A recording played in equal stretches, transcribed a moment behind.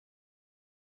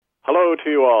Hello to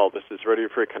you all. This is Radio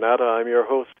Free Canada. I'm your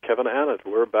host, Kevin Annett.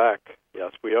 We're back.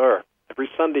 Yes, we are. Every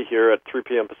Sunday here at 3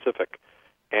 p.m. Pacific.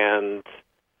 And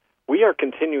we are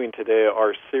continuing today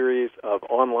our series of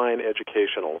online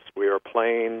educationals. We are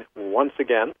playing, once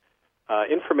again,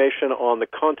 information on the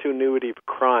continuity of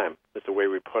crime, is the way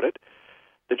we put it.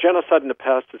 The genocide in the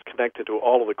past is connected to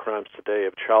all of the crimes today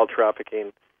of child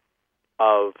trafficking,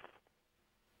 of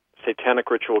satanic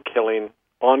ritual killing,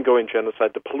 ongoing genocide,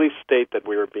 the police state that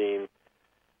we are being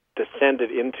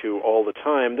descended into all the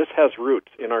time. This has roots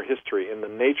in our history, in the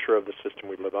nature of the system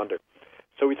we live under.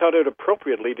 So we thought it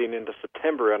appropriate leading into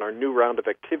September and our new round of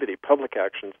activity, public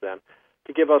actions then,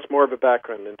 to give us more of a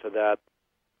background into that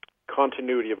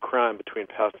continuity of crime between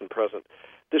past and present.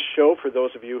 This show, for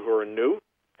those of you who are new,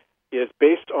 is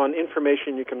based on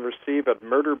information you can receive at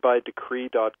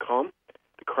murderbydecree.com,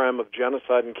 the crime of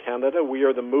genocide in Canada. We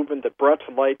are the movement that brought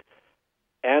to light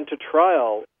and to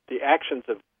trial the actions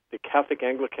of the Catholic,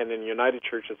 Anglican, and United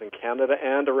Churches in Canada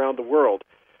and around the world,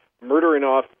 murdering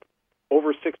off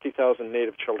over 60,000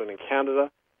 Native children in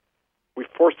Canada. We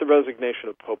forced the resignation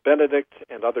of Pope Benedict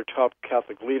and other top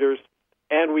Catholic leaders,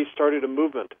 and we started a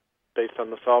movement based on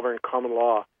the sovereign common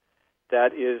law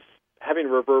that is having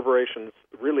reverberations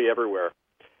really everywhere.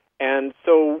 And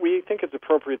so we think it's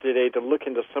appropriate today to look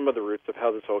into some of the roots of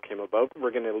how this all came about. We're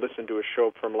going to listen to a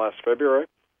show from last February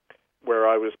where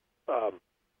I was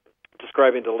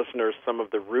describing to listeners some of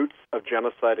the roots of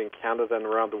genocide in Canada and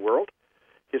around the world,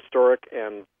 historic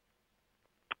and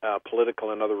political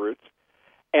and other roots.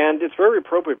 And it's very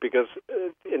appropriate because,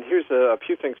 and here's a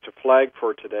few things to flag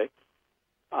for today.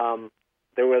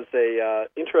 There was a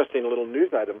interesting little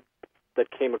news item that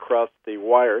came across the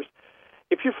wires.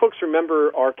 If you folks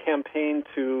remember our campaign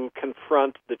to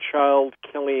confront the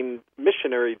child-killing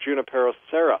missionary Junipero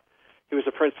Serra, he was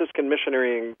a Franciscan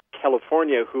missionary in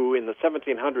California who, in the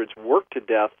 1700s, worked to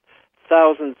death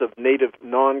thousands of native,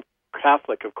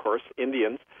 non-Catholic, of course,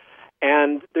 Indians.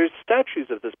 And there's statues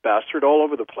of this bastard all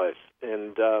over the place.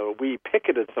 And we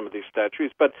picketed some of these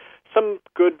statues, but some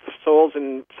good souls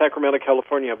in Sacramento,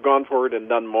 California have gone forward and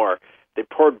done more. They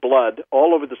poured blood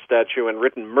all over the statue and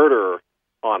written murderer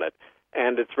on it.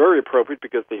 And it's very appropriate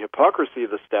because the hypocrisy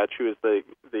of the statue is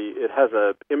it has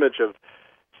an image of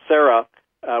Sarah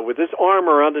with his arm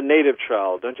around a native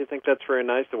child. Don't you think that's very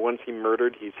nice? The ones he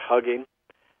murdered, he's hugging.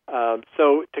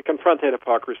 So to confront that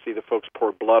hypocrisy, the folks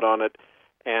poured blood on it.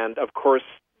 And, of course,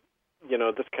 you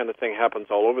know, this kind of thing happens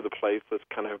all over the place, this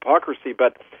kind of hypocrisy.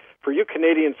 But for you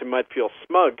Canadians who might feel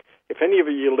smug, if any of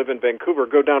you live in Vancouver,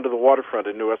 go down to the waterfront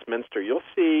in New Westminster. You'll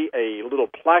see a little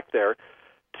plaque there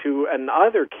to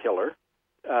another killer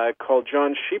called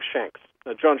John Sheepshanks.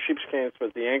 Now, John Sheepshanks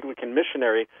was the Anglican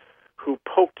missionary who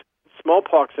poked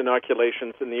smallpox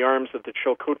inoculations in the arms of the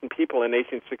Chilcotin people in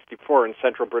 1864 in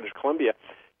central British Columbia,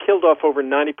 killed off over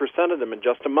 90% of them in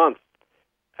just a month.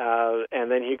 And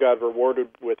then he got rewarded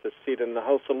with a seat in the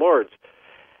House of Lords.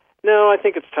 Now, I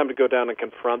think it's time to go down and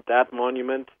confront that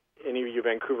monument. Any of you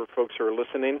Vancouver folks who are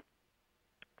listening,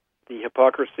 the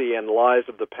hypocrisy and lies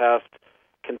of the past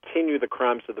continue the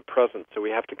crimes of the present, so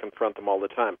we have to confront them all the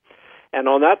time. And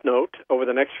on that note, over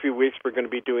the next few weeks, we're going to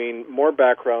be doing more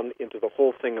background into the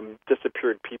whole thing of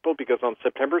disappeared people, because on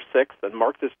September 6th, and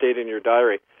mark this date in your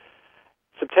diary,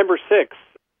 September 6th,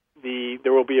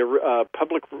 there will be a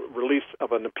public release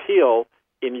of an appeal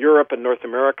in Europe and North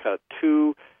America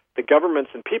to the governments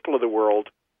and people of the world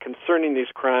concerning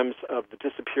these crimes of the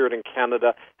disappeared in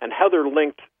Canada and how they're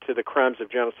linked to the crimes of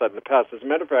genocide in the past. As a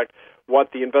matter of fact,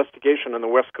 what the investigation on the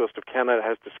west coast of Canada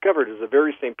has discovered is the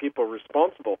very same people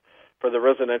responsible for the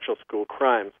residential school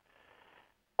crimes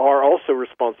are also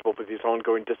responsible for these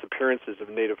ongoing disappearances of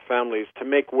Native families to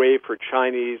make way for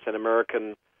Chinese and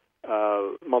American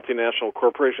multinational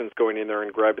corporations going in there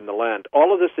and grabbing the land.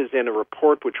 All of this is in a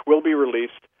report which will be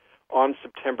released on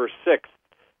September 6th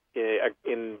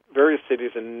in various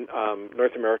cities in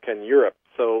North America and Europe.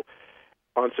 So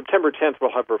on September 10th,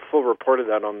 we'll have a full report of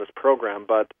that on this program,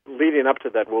 but leading up to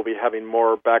that, we'll be having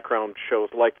more background shows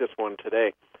like this one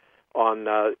today on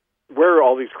where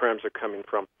all these crimes are coming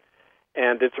from.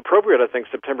 And it's appropriate, I think,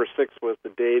 September 6th was the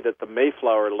day that the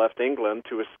Mayflower left England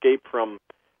to escape from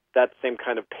that same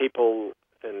kind of papal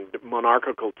and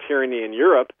monarchical tyranny in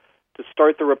Europe to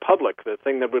start the Republic, the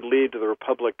thing that would lead to the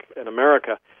Republic in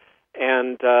America.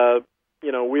 And,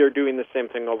 we are doing the same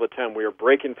thing all the time. We are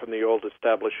breaking from the old,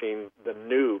 establishing a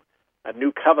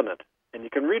new covenant. And you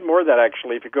can read more of that,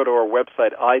 actually, if you go to our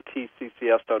website,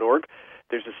 itccs.org.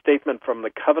 There's a statement from the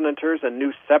Covenanters, a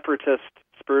new separatist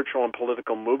spiritual and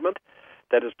political movement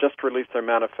that has just released their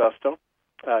manifesto.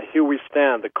 Here we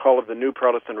stand, the call of the new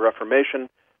Protestant Reformation,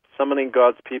 Summoning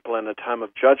God's People in a Time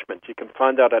of Judgment. You can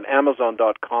find that at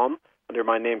Amazon.com under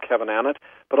my name, Kevin Annett,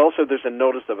 but also there's a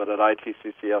notice of it at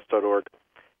itccs.org.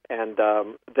 And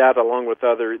that, along with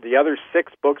the other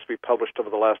 6 books we published over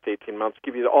the last 18 months,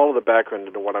 give you all of the background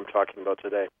into what I'm talking about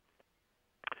today.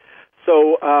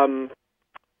 So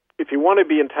if you want to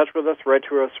be in touch with us, write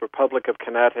to us,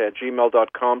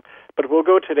 republicofcanada@gmail.com. But we'll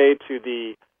go today to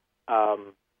the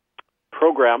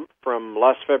program from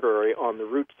last February on the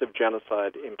roots of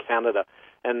genocide in Canada.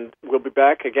 And we'll be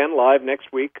back again live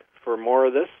next week for more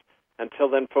of this. Until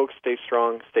then, folks, stay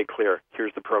strong, stay clear.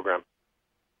 Here's the program.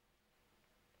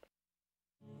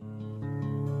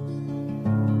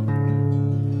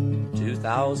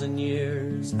 "2,000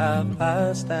 years have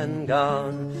passed and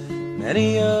gone,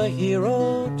 many a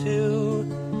hero too,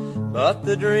 but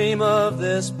the dream of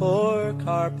this poor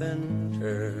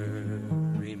carpenter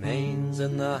remains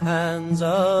in the hands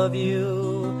of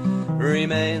you,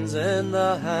 remains in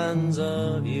the hands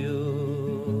of you."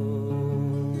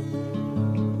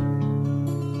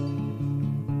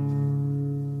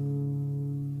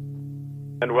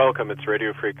 And welcome, it's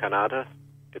Radio Free Canada.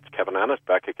 It's Kevin Annett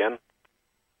back again.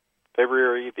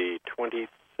 February the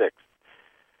 26th.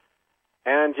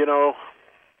 And,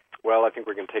 I think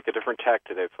we're going to take a different tack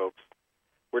today, folks.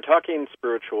 We're talking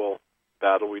spiritual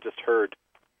battle. We just heard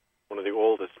one of the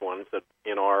oldest ones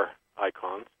in our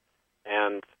icons.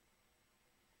 And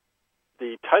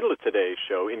the title of today's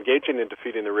show, Engaging in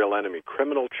Defeating the Real Enemy,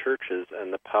 Criminal Churches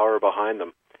and the Power Behind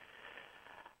Them.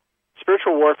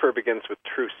 Spiritual warfare begins with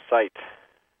true sight.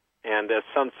 And as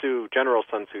General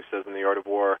Sun Tzu says in The Art of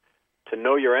War, to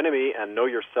know your enemy and know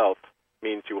yourself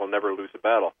means you will never lose a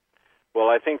battle. Well,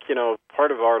 I think,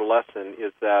 part of our lesson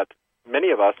is that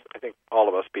many of us, I think all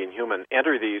of us being human,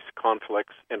 enter these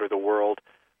conflicts, enter the world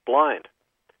blind.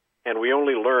 And we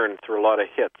only learn through a lot of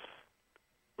hits.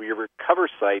 We recover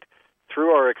sight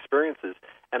through our experiences.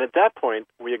 And at that point,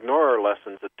 we ignore our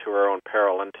lessons to our own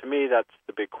peril. And to me, that's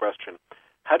the big question.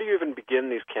 How do you even begin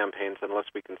these campaigns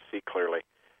unless we can see clearly?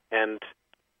 And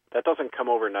that doesn't come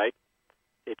overnight.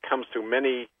 It comes through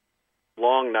many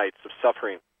long nights of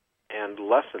suffering and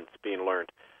lessons being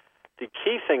learned. The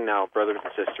key thing now, brothers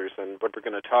and sisters, and what we're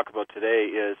going to talk about today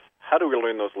is how do we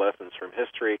learn those lessons from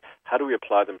history? How do we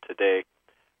apply them today?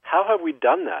 How have we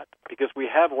done that? Because we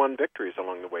have won victories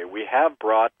along the way. We have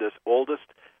brought this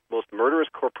oldest, most murderous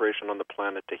corporation on the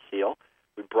planet to heel.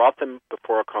 We brought them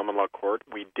before a common law court.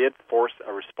 We did force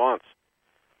a response.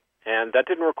 And that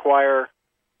didn't require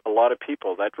a lot of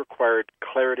people. That required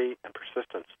clarity and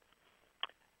persistence.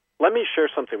 Let me share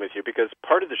something with you, because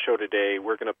part of the show today,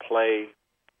 we're going to play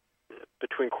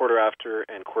between quarter after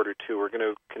and quarter two. We're going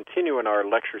to continue in our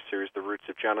lecture series, The Roots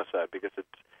of Genocide, because it's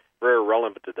very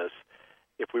relevant to this.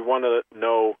 If we want to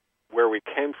know where we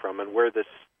came from and where this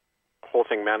whole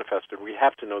thing manifested, we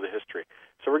have to know the history.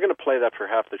 So we're going to play that for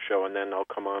half the show, and then I'll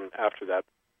come on after that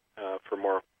for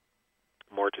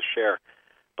more to share.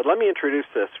 But let me introduce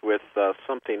this with a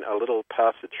little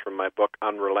passage from my book,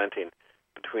 Unrelenting,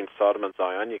 Between Sodom and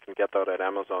Zion. You can get that at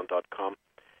Amazon.com.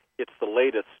 It's the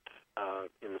latest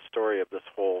in the story of this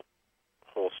whole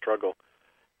struggle.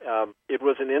 It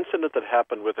was an incident that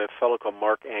happened with a fellow called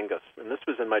Mark Angus, and this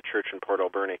was in my church in Port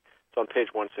Alberni. It's on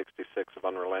page 166 of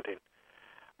Unrelenting.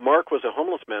 Mark was a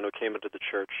homeless man who came into the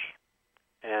church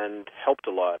and helped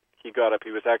a lot. He got up.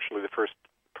 He was actually the first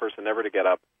person ever to get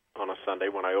up on a Sunday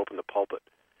when I opened the pulpit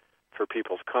for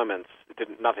people's comments.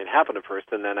 Nothing happened at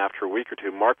first, and then after a week or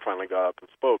two, Mark finally got up and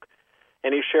spoke.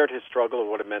 And he shared his struggle of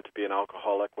what it meant to be an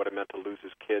alcoholic, what it meant to lose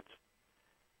his kids,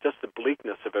 just the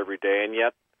bleakness of every day. And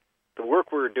yet, the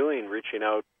work we were doing, reaching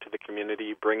out to the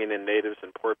community, bringing in natives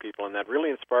and poor people, and that really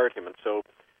inspired him. And so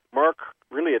Mark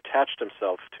really attached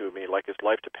himself to me like his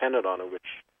life depended on it,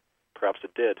 which perhaps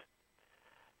it did.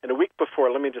 And a week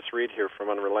before, let me just read here from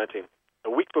Unrelenting.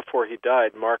 A week before he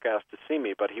died, Mark asked to see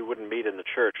me, but he wouldn't meet in the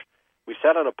church. We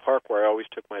sat in a park where I always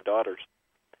took my daughters.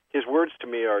 His words to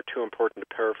me are too important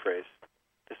to paraphrase.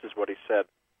 This is what he said.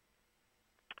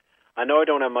 I know I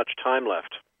don't have much time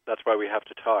left. That's why we have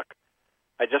to talk.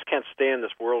 I just can't stay in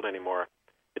this world anymore.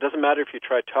 It doesn't matter if you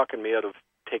try talking me out of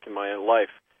taking my own life.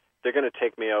 They're going to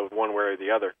take me out one way or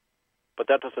the other. But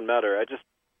that doesn't matter. I just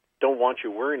don't want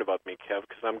you worrying about me, Kev,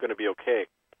 because I'm going to be okay.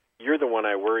 You're the one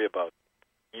I worry about.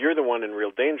 You're the one in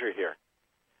real danger here.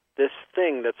 This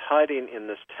thing that's hiding in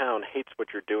this town hates what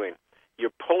you're doing.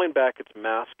 You're pulling back its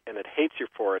mask, and it hates you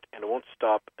for it, and it won't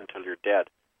stop until you're dead.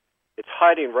 It's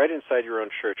hiding right inside your own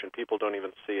church, and people don't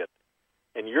even see it.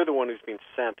 And you're the one who's been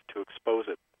sent to expose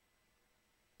it.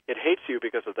 It hates you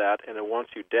because of that, and it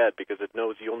wants you dead because it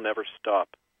knows you'll never stop.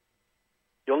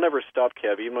 You'll never stop,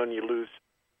 Kev, even when you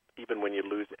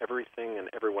lose everything and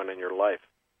everyone in your life.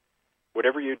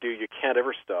 Whatever you do, you can't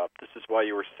ever stop. This is why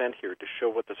you were sent here, to show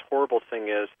what this horrible thing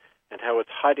is and how it's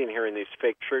hiding here in these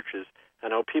fake churches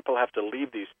and how people have to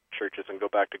leave these churches and go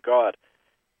back to God.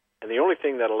 And the only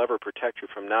thing that will ever protect you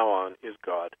from now on is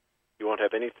God. You won't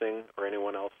have anything or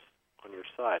anyone else on your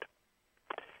side.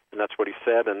 And that's what he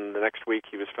said, and the next week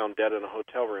he was found dead in a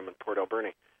hotel room in Port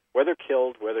Alberni. Whether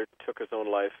killed, whether took his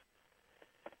own life.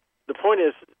 The point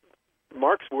is,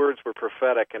 Mark's words were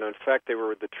prophetic, and in fact they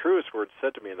were the truest words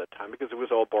said to me at that time, because it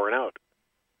was all borne out.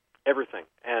 Everything.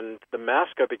 And the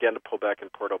mask I began to pull back in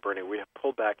Port Alberni, we have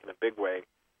pulled back in a big way.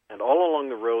 And all along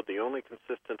the road, the only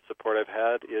consistent support I've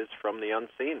had is from the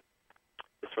unseen.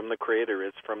 It's from the Creator.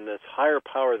 It's from this higher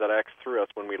power that acts through us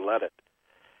when we let it.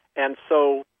 And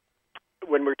so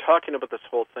when we're talking about this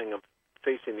whole thing of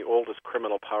facing the oldest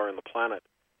criminal power on the planet,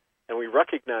 and we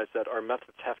recognize that our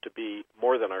methods have to be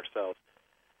more than ourselves,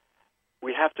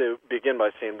 we have to begin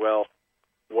by saying, well,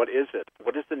 what is it?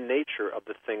 What is the nature of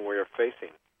the thing we are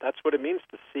facing? That's what it means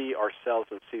to see ourselves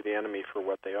and see the enemy for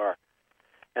what they are.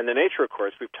 And the nature, of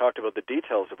course, we've talked about the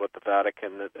details of what the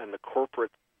Vatican and the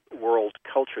corporate world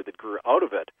culture that grew out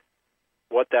of it,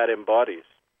 what that embodies.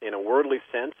 In a worldly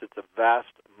sense, it's a vast,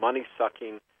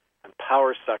 money-sucking and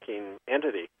power-sucking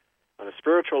entity. On a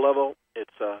spiritual level,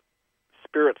 it's a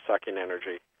spirit-sucking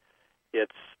energy.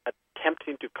 It's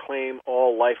attempting to claim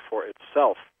all life for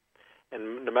itself.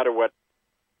 And no matter what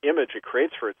image it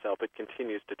creates for itself, it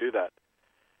continues to do that.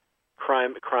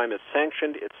 Crime is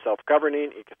sanctioned, it's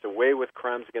self-governing, it gets away with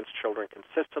crimes against children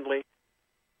consistently,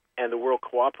 and the world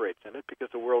cooperates in it because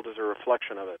the world is a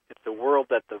reflection of it. It's the world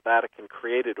that the Vatican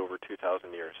created over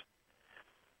 2,000 years.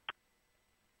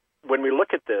 When we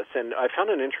look at this, and I found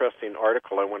an interesting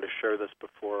article, I want to share this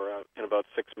before, in about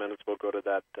 6 minutes we'll go to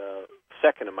that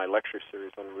second in my lecture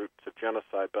series on roots of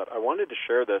genocide, but I wanted to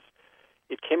share this.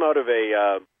 It came out of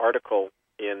a article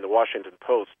in the Washington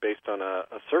Post based on a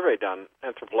survey done,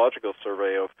 anthropological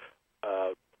survey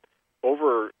of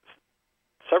over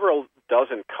several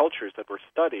dozen cultures that were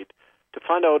studied to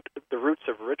find out the roots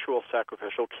of ritual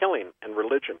sacrificial killing and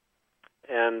religion.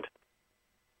 And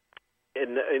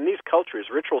in these cultures,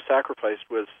 ritual sacrifice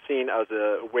was seen as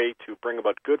a way to bring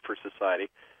about good for society,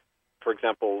 for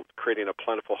example, creating a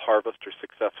plentiful harvest or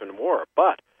success in war.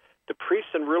 But the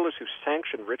priests and rulers who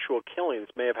sanctioned ritual killings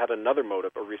may have had another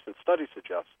motive, a recent study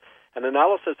suggests. An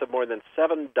analysis of more than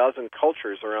 7 dozen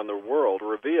cultures around the world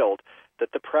revealed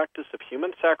that the practice of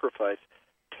human sacrifice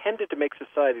tended to make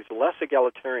societies less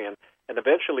egalitarian and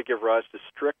eventually give rise to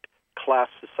strict class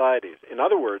societies. In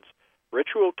other words,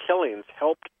 ritual killings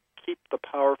helped keep the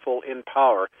powerful in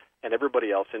power and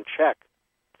everybody else in check.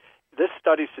 This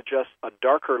study suggests a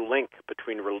darker link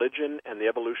between religion and the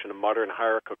evolution of modern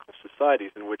hierarchical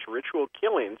societies in which ritual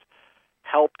killings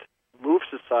helped move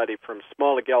society from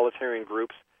small egalitarian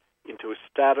groups into a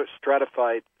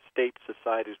stratified state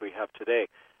societies we have today.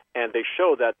 And they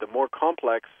show that the more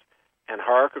complex and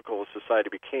hierarchical a society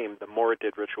became, the more it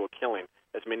did ritual killing.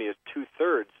 As many as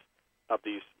 2/3 of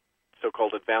these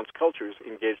so-called advanced cultures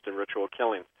engaged in ritual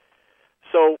killings.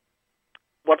 So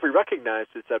what we recognize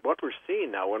is that what we're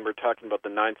seeing now when we're talking about the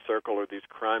Ninth Circle or these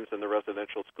crimes in the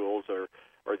residential schools or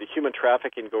the human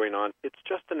trafficking going on, it's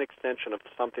just an extension of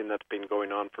something that's been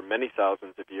going on for many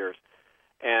thousands of years.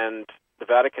 And the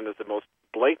Vatican is the most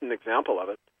blatant example of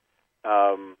it.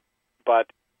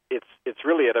 But it's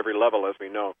really at every level, as we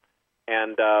know.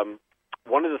 And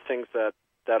one of the things that,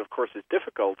 of course, is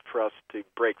difficult for us to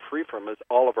break free from is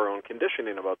all of our own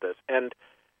conditioning about this. And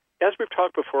as we've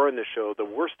talked before in the show, the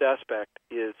worst aspect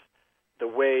is the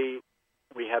way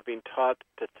we have been taught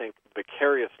to think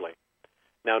vicariously.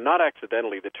 Now, not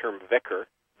accidentally, the term vicar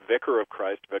of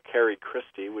Christ, Vicari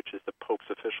Christi, which is the Pope's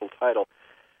official title.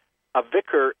 A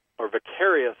vicar or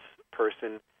vicarious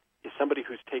person is somebody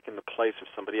who's taken the place of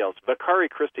somebody else. Vicari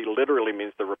Christi literally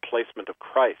means the replacement of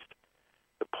Christ.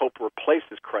 The Pope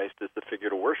replaces Christ as the figure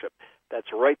to worship.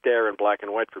 That's right there in black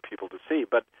and white for people to see.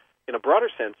 But in a broader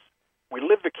sense, we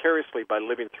live vicariously by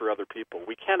living through other people.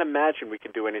 We can't imagine we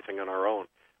can do anything on our own.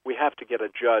 We have to get a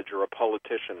judge or a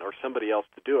politician or somebody else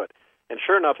to do it. And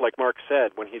sure enough, like Mark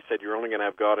said, when he said you're only going to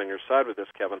have God on your side with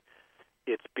this, Kevin,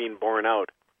 it's been borne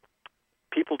out.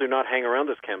 People do not hang around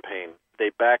this campaign. They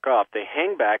back off. They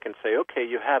hang back and say, okay,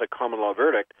 you had a common law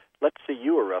verdict. Let's see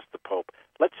you arrest the Pope.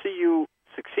 Let's see you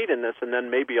succeed in this, and then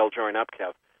maybe I'll join up,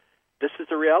 Kev. This is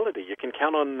the reality. You can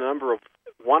count on the number of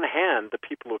one hand the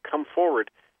people who come forward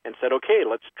and said, okay,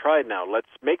 let's try it now. Let's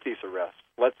make these arrests.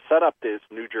 Let's set up this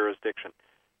new jurisdiction.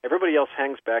 Everybody else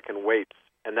hangs back and waits,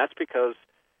 and that's because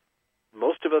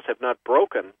most of us have not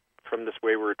broken from this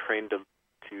way we're trained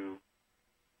to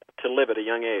live at a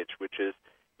young age, which is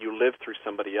You live through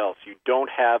somebody else. You don't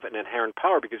have an inherent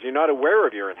power because you're not aware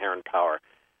of your inherent power.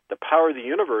 The power of the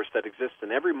universe that exists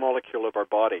in every molecule of our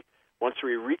body. Once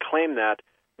we reclaim that,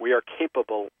 we are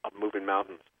capable of moving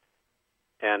mountains.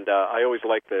 And I always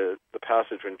like the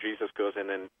passage when Jesus goes in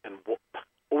and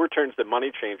overturns the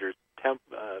money changers,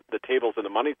 the tables of the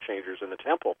money changers in the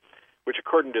temple, which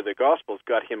according to the Gospels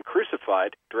got him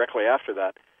crucified directly after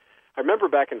that. I remember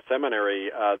back in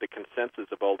seminary, the consensus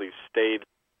of all these staid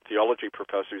theology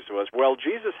professors was, well,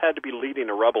 Jesus had to be leading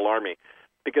a rebel army,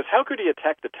 because how could he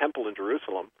attack the temple in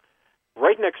Jerusalem,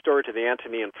 right next door to the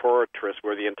Antoninus fortress,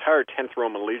 where the entire 10th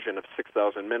Roman legion of 6,000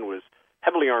 men was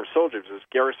heavily armed soldiers was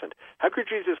garrisoned? How could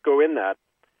Jesus go in that,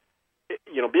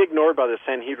 be ignored by the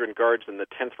Sanhedrin guards and the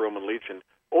 10th Roman legion,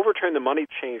 overturn the money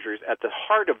changers at the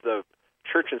heart of the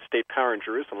church and state power in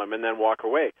Jerusalem, and then walk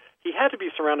away? He had to be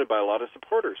surrounded by a lot of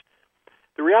supporters.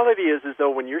 The reality is though,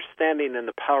 when you're standing in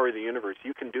the power of the universe,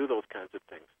 you can do those kinds of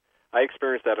things. I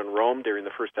experienced that in Rome during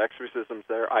the first exorcisms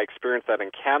there. I experienced that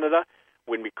in Canada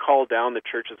when we called down the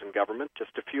churches and government,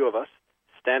 just a few of us,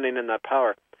 standing in that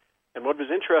power. And what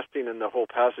was interesting in the whole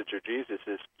passage of Jesus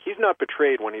is he's not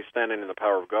betrayed when he's standing in the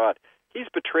power of God. He's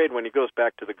betrayed when he goes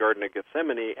back to the Garden of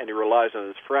Gethsemane and he relies on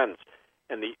his friends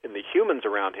and the humans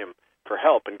around him for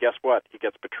help. And guess what? He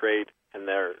gets betrayed and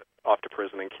they're off to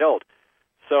prison and killed.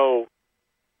 So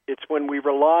it's when we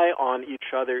rely on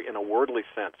each other in a worldly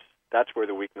sense, that's where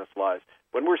the weakness lies.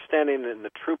 When we're standing in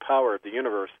the true power of the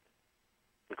universe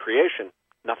and creation,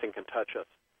 nothing can touch us.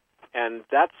 And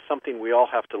that's something we all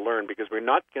have to learn, because we're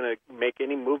not going to make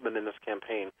any movement in this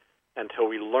campaign until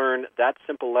we learn that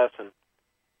simple lesson,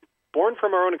 born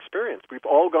from our own experience. We've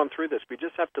all gone through this. We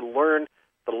just have to learn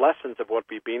the lessons of what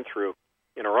we've been through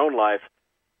in our own life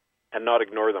and not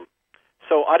ignore them.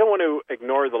 So I don't want to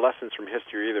ignore the lessons from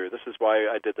history either. This is why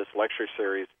I did this lecture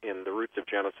series in The Roots of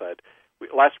Genocide.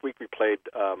 Last week we played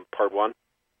part 1.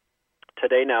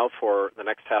 Today now, for the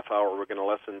next half hour, we're going to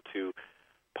listen to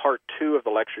part 2 of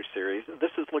the lecture series.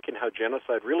 This is looking how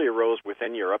genocide really arose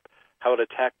within Europe, how it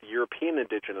attacked the European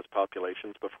indigenous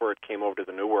populations before it came over to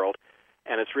the New World,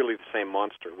 and it's really the same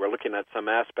monster. We're looking at some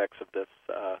aspects of this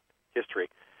history.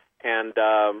 And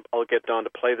I'll get Don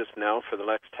to play this now for the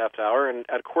next half hour, and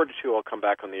at 1:45 I'll come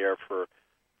back on the air for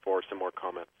some more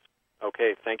comments.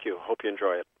 Okay, thank you. Hope you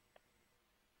enjoy it.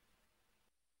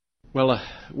 Well,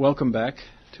 welcome back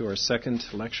to our second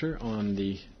lecture on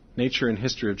the nature and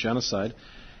history of genocide.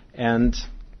 And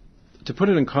to put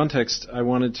it in context, I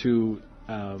wanted to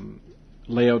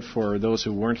lay out for those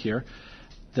who weren't here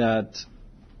that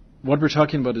what we're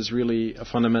talking about is really a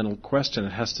fundamental question.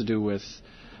 It has to do with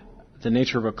the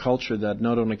nature of a culture that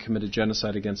not only committed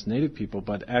genocide against Native people,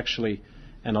 but actually,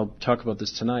 and I'll talk about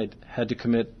this tonight, had to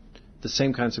commit the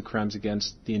same kinds of crimes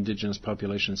against the indigenous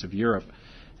populations of Europe.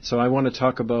 So I want to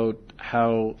talk about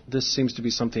how this seems to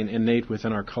be something innate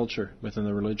within our culture, within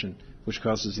the religion, which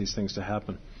causes these things to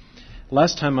happen.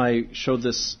 Last time I showed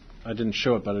this, I didn't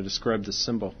show it, but I described this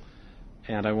symbol,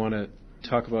 and I want to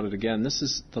talk about it again. This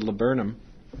is the laburnum,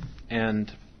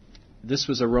 and this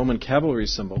was a Roman cavalry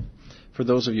symbol. For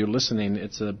those of you listening,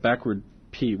 it's a backward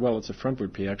P. Well, it's a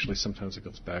frontward P. Actually, sometimes it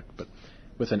goes back, but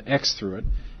with an X through it.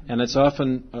 And it's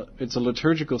often, it's a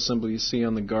liturgical symbol you see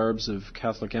on the garbs of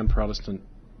Catholic and Protestant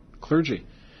clergy.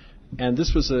 And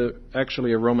this was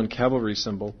actually a Roman cavalry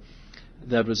symbol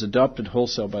that was adopted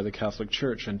wholesale by the Catholic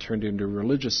Church and turned into a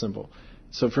religious symbol.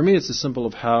 So for me, it's a symbol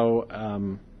of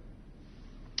how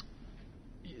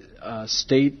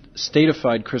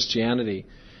statified Christianity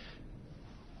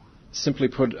simply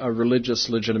put a religious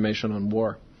legitimation on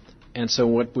war. And so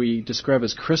what we describe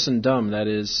as Christendom, that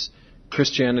is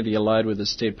Christianity allied with the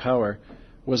state power,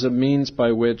 was a means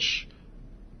by which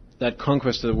that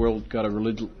conquest of the world got a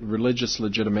religious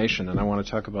legitimation, and I want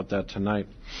to talk about that tonight.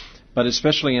 But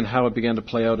especially in how it began to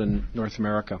play out in North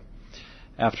America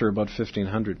after about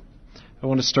 1500. I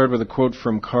want to start with a quote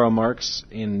from Karl Marx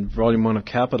in Volume 1 of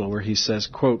Capital, where he says,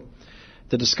 quote,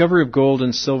 "The discovery of gold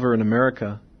and silver in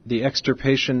America, the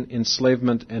extirpation,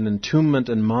 enslavement, and entombment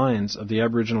in mines of the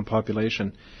Aboriginal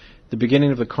population, the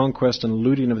beginning of the conquest and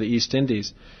looting of the East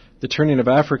Indies, the turning of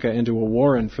Africa into a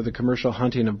warren for the commercial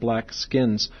hunting of black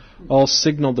skins, all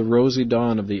signaled the rosy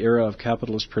dawn of the era of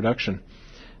capitalist production.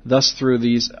 Thus, through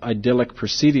these idyllic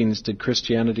proceedings, did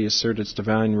Christianity assert its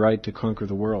divine right to conquer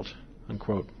the world,"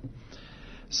 unquote.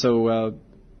 So,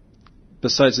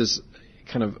 besides this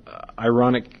kind of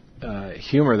ironic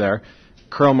humor there,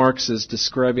 Karl Marx is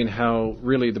describing how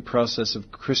really the process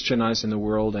of Christianizing the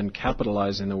world and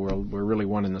capitalizing the world were really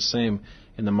one and the same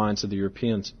in the minds of the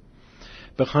Europeans.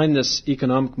 Behind this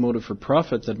economic motive for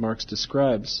profit that Marx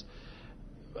describes,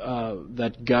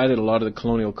 that guided a lot of the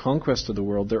colonial conquest of the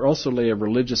world, there also lay a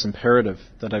religious imperative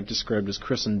that I've described as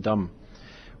Christendom,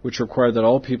 which required that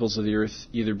all peoples of the earth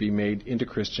either be made into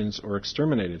Christians or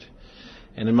exterminated.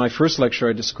 And in my first lecture,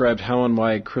 I described how and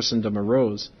why Christendom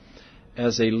arose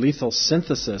as a lethal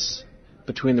synthesis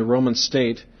between the Roman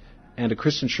state and a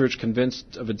Christian church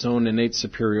convinced of its own innate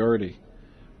superiority.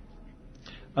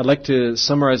 I'd like to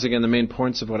summarize again the main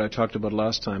points of what I talked about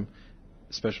last time,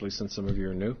 especially since some of you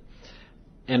are new,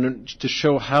 and to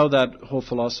show how that whole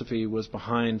philosophy was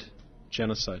behind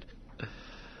genocide.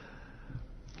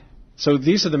 So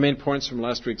these are the main points from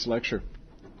last week's lecture.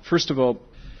 First of all,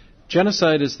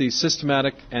 genocide is the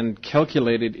systematic and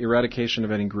calculated eradication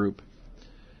of any group.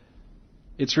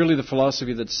 It's really the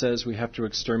philosophy that says we have to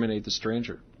exterminate the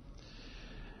stranger.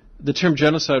 The term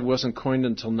genocide wasn't coined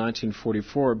until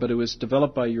 1944, but it was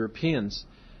developed by Europeans,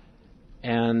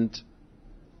 and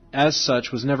as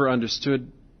such was never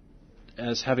understood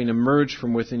as having emerged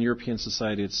from within European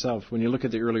society itself. When you look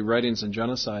at the early writings on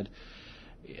genocide,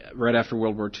 right after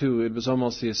World War II, it was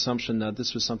almost the assumption that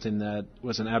this was something that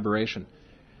was an aberration.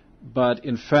 But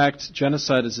in fact,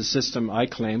 genocide is a system, I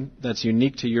claim, that's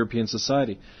unique to European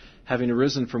society, having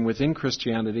arisen from within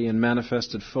Christianity and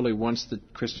manifested fully once the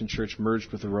Christian church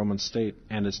merged with the Roman state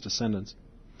and its descendants.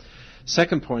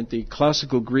 Second point, the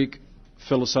classical Greek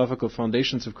philosophical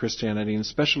foundations of Christianity, and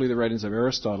especially the writings of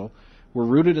Aristotle, were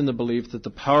rooted in the belief that the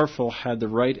powerful had the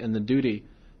right and the duty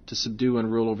to subdue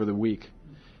and rule over the weak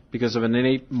because of an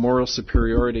innate moral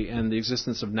superiority and the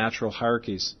existence of natural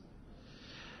hierarchies.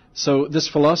 So this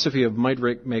philosophy of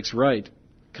might makes right,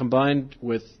 combined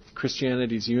with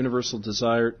Christianity's universal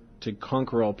desire to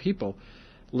conquer all people,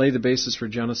 lay the basis for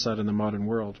genocide in the modern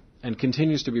world and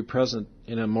continues to be present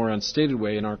in a more unstated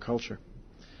way in our culture.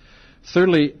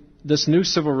 Thirdly, this new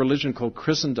civil religion called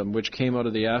Christendom, which came out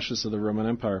of the ashes of the Roman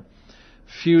Empire,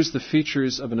 fused the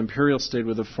features of an imperial state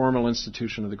with a formal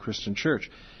institution of the Christian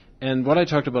church. And what I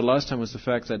talked about last time was the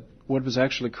fact that what was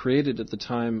actually created at the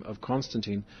time of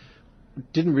Constantine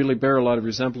didn't really bear a lot of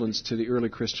resemblance to the early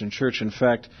Christian church. In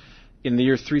fact, in the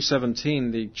year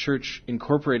 317, the church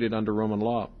incorporated under Roman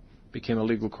law, became a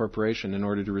legal corporation in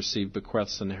order to receive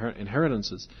bequests and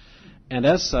inheritances. And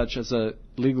as such, as a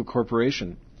legal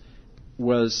corporation,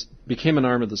 became an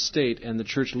arm of the state, and the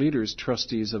church leaders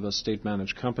trustees of a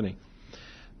state-managed company.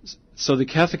 So the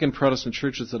Catholic and Protestant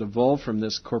churches that evolved from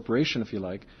this corporation, if you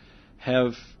like,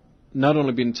 have not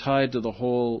only been tied to the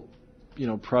whole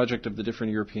project of the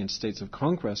different European states of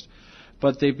conquest,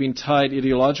 but they've been tied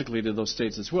ideologically to those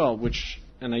states as well,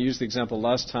 and I used the example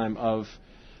last time of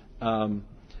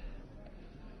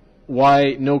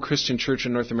why no Christian church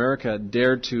in North America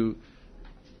dared to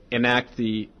enact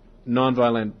the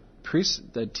nonviolent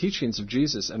the teachings of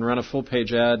Jesus and run a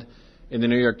full-page ad in the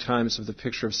New York Times with a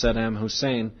picture of Saddam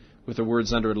Hussein with the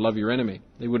words under it, "Love your enemy."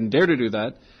 They wouldn't dare to do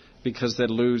that because they'd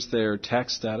lose their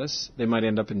tax status. They might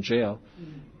end up in jail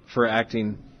for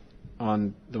acting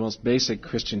on the most basic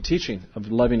Christian teaching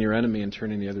of loving your enemy and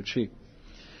turning the other cheek.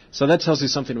 So that tells you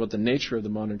something about the nature of the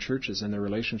modern churches and their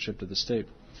relationship to the state.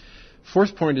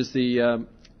 Fourth point is the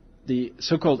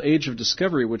so-called Age of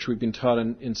Discovery, which we've been taught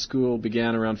in school,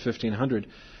 began around 1500.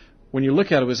 When you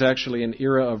look at it, it was actually an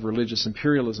era of religious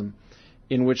imperialism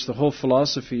in which the whole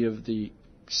philosophy of the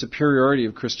superiority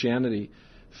of Christianity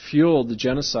fueled the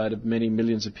genocide of many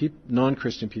millions of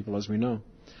non-Christian people, as we know.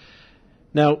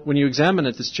 Now, when you examine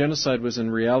it, this genocide was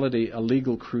in reality a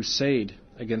legal crusade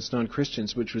against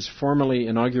non-Christians, which was formally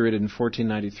inaugurated in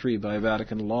 1493 by a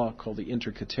Vatican law called the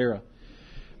Inter Caetera.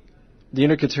 The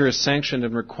Inter Caetera sanctioned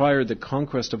and required the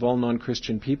conquest of all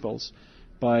non-Christian peoples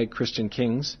by Christian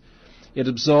kings. It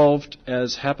absolved,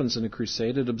 as happens in a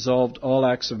crusade, it absolved all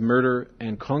acts of murder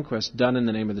and conquest done in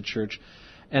the name of the church,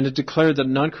 and it declared that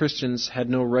non-Christians had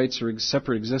no rights or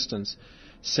separate existence,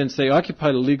 since they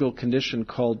occupied a legal condition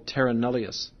called terra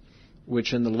nullius,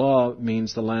 which in the law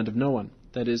means the land of no one.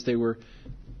 That is, they were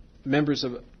members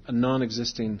of a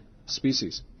non-existing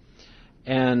species.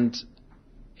 And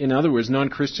in other words,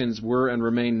 non-Christians were and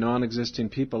remain non-existing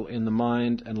people in the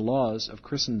mind and laws of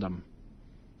Christendom.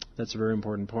 That's a very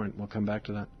important point. We'll come back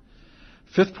to that.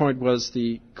 Fifth point was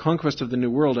the conquest of the New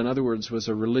World, in other words, was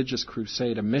a religious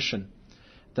crusade, a mission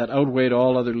that outweighed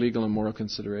all other legal and moral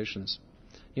considerations.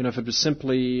 If it was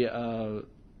simply an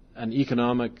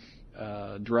economic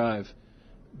drive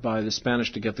by the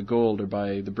Spanish to get the gold or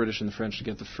by the British and the French to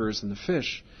get the furs and the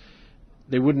fish,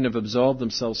 they wouldn't have absolved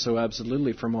themselves so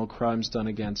absolutely from all crimes done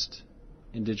against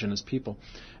indigenous people.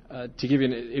 To give you,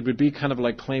 it would be kind of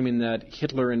like claiming that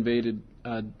Hitler invaded,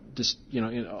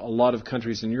 in a lot of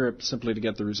countries in Europe simply to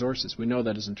get the resources. We know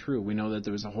that isn't true. We know that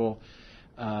there was a whole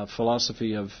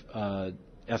philosophy of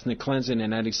ethnic cleansing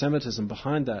and anti-Semitism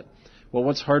behind that. Well,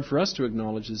 what's hard for us to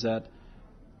acknowledge is that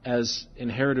as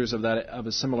inheritors of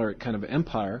a similar kind of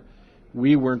empire,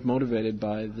 we weren't motivated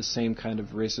by the same kind of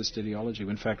racist ideology.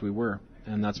 In fact, we were,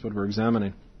 and that's what we're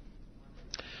examining.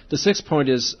 The sixth point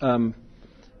is, and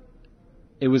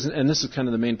this is kind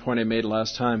of the main point I made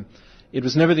last time, it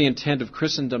was never the intent of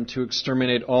Christendom to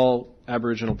exterminate all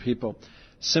Aboriginal people.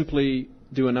 Simply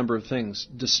do a number of things.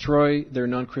 Destroy their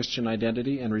non-Christian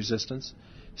identity and resistance,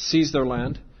 seize their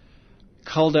land,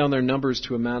 cull down their numbers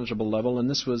to a manageable level, and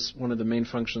this was one of the main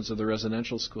functions of the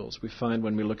residential schools. We find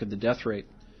when we look at the death rate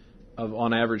of,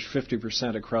 on average,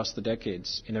 50% across the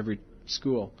decades in every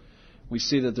school, we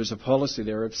see that there's a policy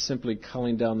there of simply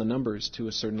culling down the numbers to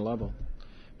a certain level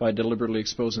by deliberately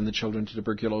exposing the children to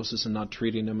tuberculosis and not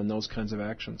treating them and those kinds of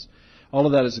actions. All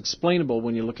of that is explainable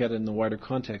when you look at it in the wider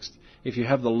context. If you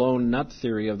have the lone nut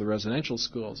theory of the residential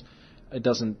schools, it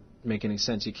doesn't make any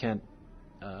sense. You can't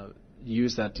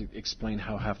use that to explain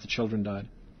how half the children died.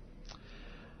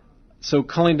 So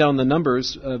culling down the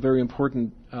numbers, a very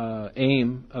important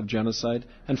aim of genocide.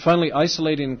 And finally,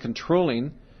 isolating and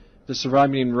controlling the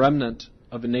surviving remnant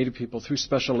of the native people through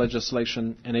special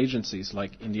legislation and agencies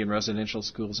like Indian residential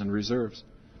schools and reserves.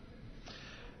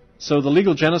 So the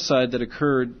legal genocide that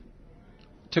occurred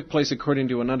took place according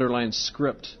to an underlying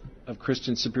script of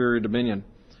Christian superior dominion,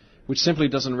 which simply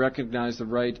doesn't recognize the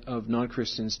right of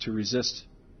non-Christians to resist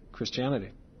Christianity.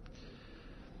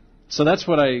 So that's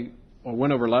what I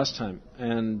went over last time.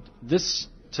 And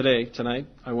tonight,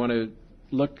 I want to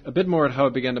look a bit more at how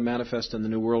it began to manifest in the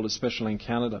New World, especially in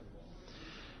Canada.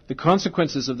 The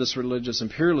consequences of this religious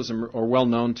imperialism are well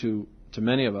known to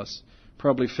many of us.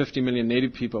 Probably 50 million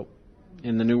native people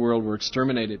in the New World were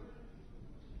exterminated,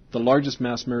 the largest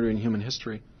mass murder in human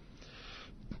history.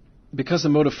 Because the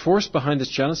motive force behind this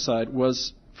genocide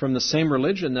was from the same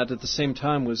religion that at the same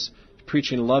time was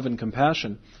preaching love and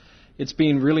compassion, it's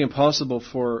been really impossible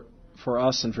for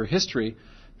us and for history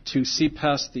to see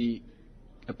past the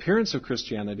appearance of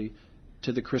Christianity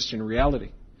to the Christian reality.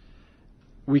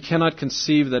 We cannot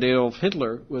conceive that Adolf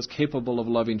Hitler was capable of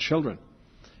loving children,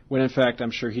 when in fact I'm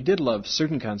sure he did love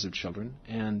certain kinds of children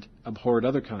and abhorred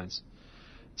other kinds.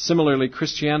 Similarly,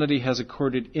 Christianity has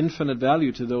accorded infinite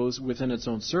value to those within its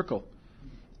own circle,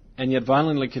 and yet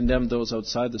violently condemned those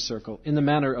outside the circle in the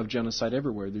manner of genocide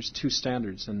everywhere. There's two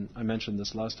standards, and I mentioned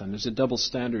this last time. There's a double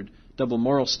standard, double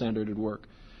moral standard at work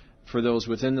for those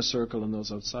within the circle and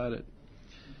those outside it.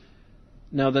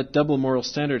 Now, that double moral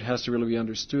standard has to really be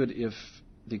understood if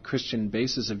the Christian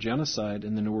basis of genocide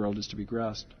in the New World is to be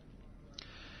grasped.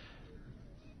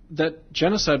 That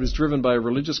genocide was driven by a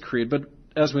religious creed, but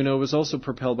as we know, it was also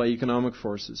propelled by economic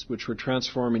forces, which were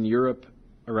transforming Europe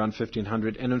around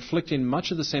 1500 and inflicting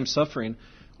much of the same suffering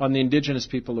on the indigenous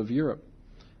people of Europe,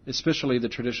 especially the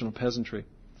traditional peasantry.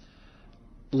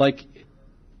 Like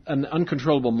an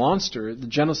uncontrollable monster, the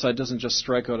genocide doesn't just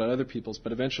strike out at other peoples,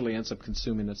 but eventually ends up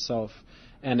consuming itself.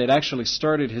 And it actually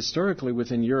started historically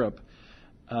within Europe.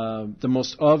 The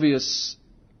most obvious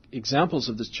examples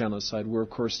of this genocide were, of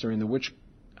course, during the witch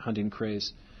hunting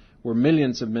craze, where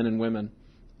millions of men and women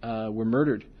were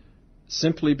murdered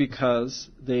simply because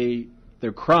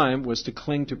their crime was to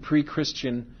cling to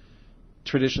pre-Christian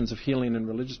traditions of healing and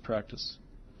religious practice.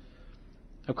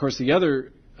 Of course, the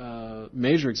other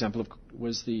major example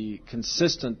was the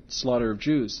consistent slaughter of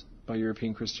Jews by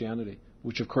European Christianity,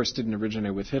 which of course didn't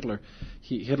originate with Hitler.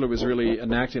 Hitler was really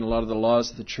enacting a lot of the laws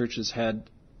that the churches had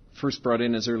first brought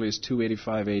in as early as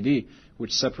 285 AD,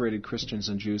 which separated Christians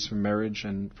and Jews from marriage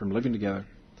and from living together.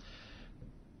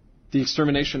 The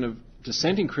extermination of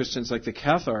dissenting Christians like the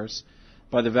Cathars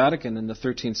by the Vatican in the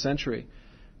 13th century,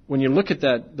 when you look at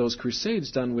those crusades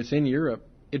done within Europe,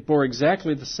 it bore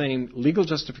exactly the same legal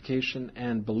justification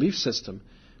and belief system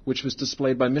which was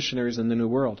displayed by missionaries in the New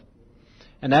World.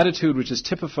 An attitude which is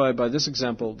typified by this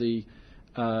example. The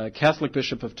Catholic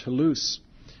Bishop of Toulouse,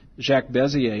 Jacques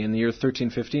Béziers, in the year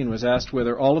 1315, was asked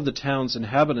whether all of the town's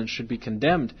inhabitants should be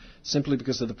condemned simply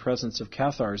because of the presence of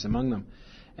Cathars among them.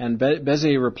 And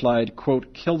Béziers replied,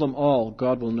 quote, "Kill them all,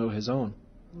 God will know his own."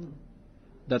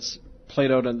 That's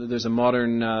played out, there's a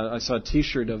modern, I saw a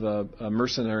T-shirt of a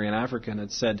mercenary in Africa, and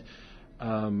it said,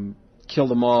 "Kill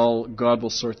them all, God will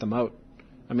sort them out."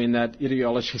 I mean, that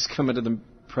ideology has come into the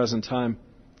present time.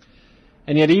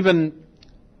 And yet even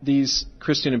these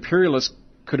Christian imperialists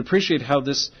could appreciate how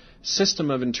this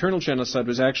system of internal genocide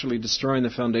was actually destroying the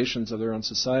foundations of their own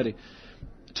society.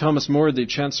 Thomas More, the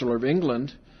Chancellor of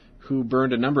England, who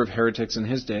burned a number of heretics in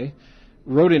his day,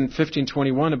 wrote in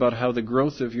 1521 about how the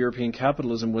growth of European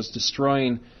capitalism was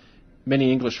destroying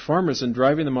many English farmers and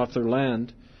driving them off their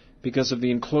land because of the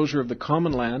enclosure of the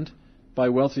common land by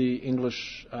wealthy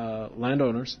English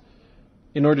landowners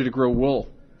in order to grow wool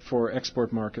for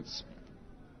export markets.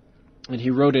 And he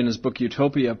wrote in his book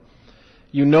Utopia,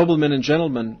 "You noblemen and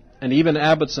gentlemen, and even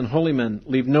abbots and holy men,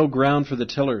 leave no ground for the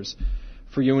tillers,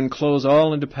 for you enclose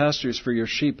all into pastures for your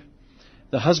sheep.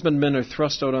 The husbandmen are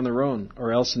thrust out on their own,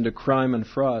 or else into crime and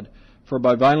fraud, for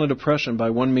by violent oppression, by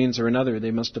one means or another,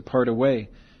 they must depart away,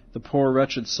 the poor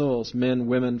wretched souls, men,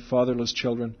 women, fatherless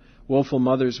children, woeful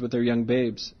mothers with their young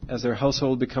babes, as their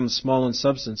household becomes small in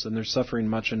substance and their suffering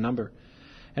much in number.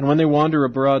 And when they wander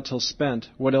abroad till spent,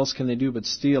 what else can they do but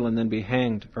steal and then be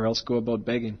hanged, or else go about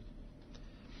begging?"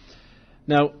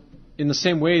 Now, in the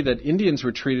same way that Indians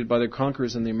were treated by their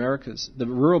conquerors in the Americas, the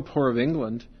rural poor of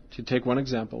England, to take one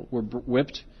example, were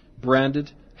whipped,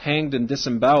 branded, hanged, and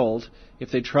disemboweled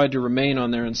if they tried to remain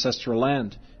on their ancestral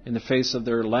land in the face of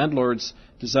their landlords'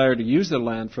 desire to use their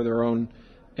land for their own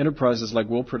enterprises like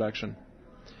wool production.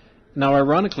 Now,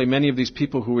 ironically, many of these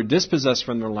people who were dispossessed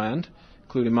from their land,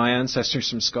 including my ancestors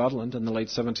from Scotland in the late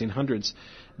 1700s,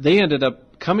 they ended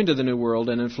up coming to the New World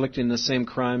and inflicting the same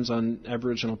crimes on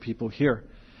Aboriginal people here.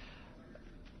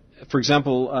 For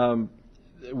example,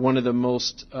 one of the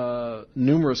most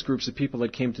numerous groups of people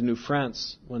that came to New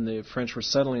France when the French were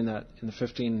settling that in the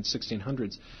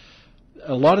 1600s,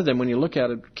 a lot of them, when you look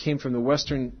at it, came from the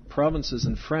western provinces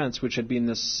in France, which had been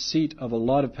the seat of a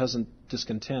lot of peasant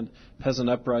discontent, peasant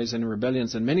uprisings and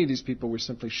rebellions, and many of these people were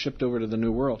simply shipped over to the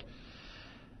New World.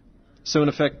 So in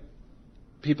effect,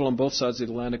 people on both sides of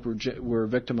the Atlantic were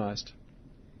victimized.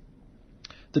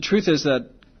 The truth is that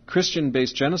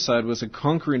Christian-based genocide was a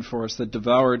conquering force that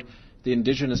devoured the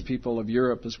indigenous people of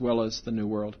Europe as well as the New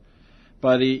World.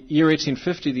 By the year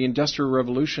 1850, the Industrial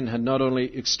Revolution had not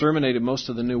only exterminated most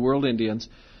of the New World Indians,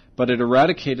 but it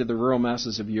eradicated the rural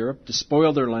masses of Europe,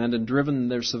 despoiled their land, and driven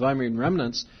their surviving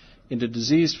remnants into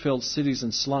disease-filled cities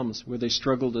and slums where they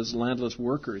struggled as landless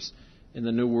workers in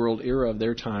the New World era of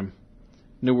their time,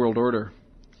 New World Order.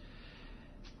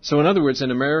 So in other words, in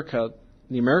America,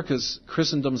 the Americas,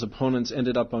 Christendom's opponents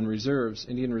ended up on reserves,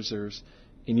 Indian reserves.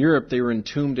 In Europe, they were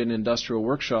entombed in industrial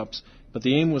workshops, but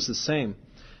the aim was the same: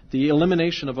 the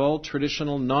elimination of all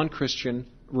traditional, non-Christian,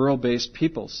 rural-based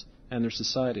peoples and their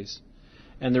societies,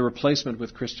 and their replacement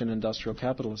with Christian industrial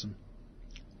capitalism.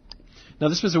 Now,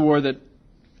 this was a war that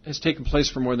has taken place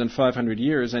for more than 500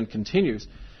 years and continues,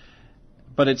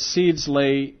 but its seeds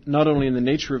lay not only in the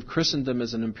nature of Christendom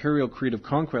as an imperial creed of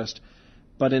conquest,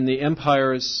 but in the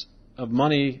empires of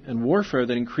money and warfare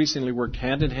that increasingly worked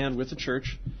hand in hand with the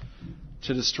church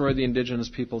to destroy the indigenous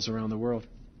peoples around the world.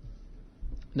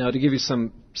 Now, to give you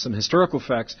some historical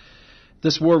facts,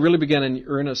 this war really began in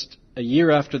earnest a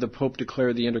year after the Pope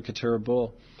declared the Inter Caetera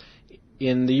Bull.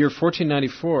 In the year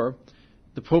 1494,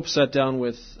 the Pope sat down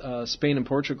with Spain and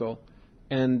Portugal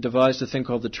and devised a thing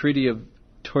called the Treaty of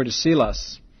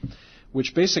Tordesillas,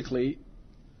 which basically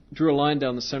drew a line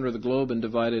down the center of the globe and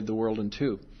divided the world in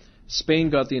two. Spain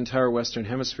got the entire Western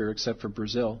Hemisphere except for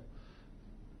Brazil,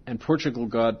 and Portugal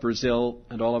got Brazil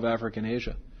and all of Africa and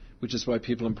Asia, which is why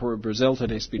people in Brazil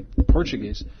today speak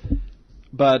Portuguese.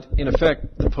 But in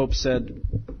effect, the Pope said,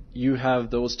 you have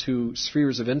those two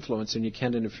spheres of influence and you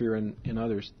can't interfere in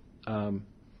others,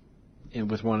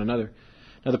 with one another.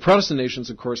 Now, the Protestant nations,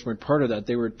 of course, weren't part of that.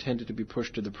 They were tended to be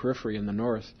pushed to the periphery in the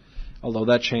north, although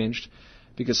that changed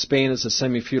because Spain, as a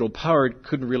semi-feudal power,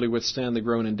 couldn't really withstand the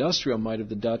growing industrial might of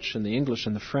the Dutch and the English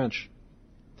and the French.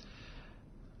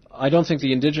 I don't think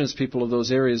the indigenous people of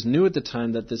those areas knew at the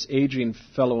time that this aging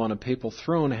fellow on a papal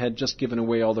throne had just given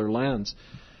away all their lands.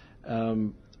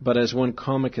 But as one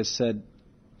comic has said,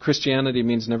 Christianity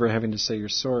means never having to say you're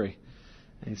sorry.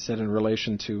 And he said in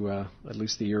relation to at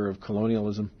least the era of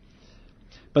colonialism.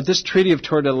 But this Treaty of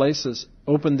Tordesillas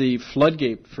opened the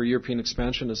floodgate for European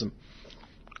expansionism.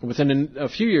 Within a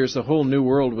few years, the whole New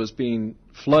World was being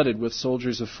flooded with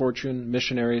soldiers of fortune,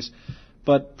 missionaries,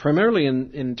 but primarily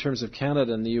in terms of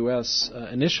Canada and the U.S.,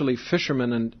 initially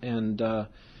fishermen and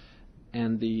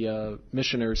the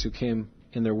missionaries who came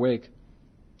in their wake.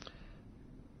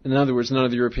 In other words, none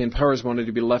of the European powers wanted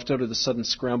to be left out of the sudden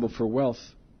scramble for wealth.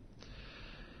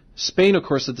 Spain, of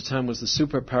course, at the time was the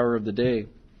superpower of the day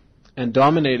and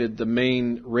dominated the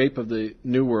main rape of the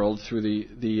New World through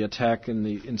the attack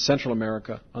in Central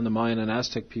America on the Mayan and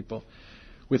Aztec people.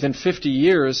 Within 50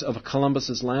 years of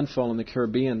Columbus's landfall in the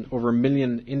Caribbean, over 1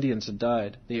 million Indians had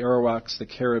died. The Arawaks, the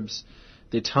Caribs,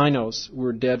 the Tainos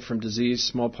were dead from disease,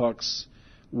 smallpox,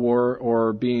 war,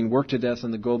 or being worked to death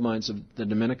in the gold mines of the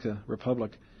Dominican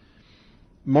Republic.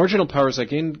 Marginal powers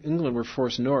like England were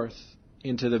forced north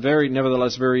into the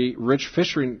nevertheless very rich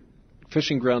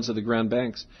fishing grounds of the Grand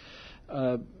Banks.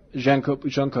 Jean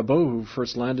Cabot, who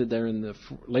first landed there in the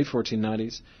late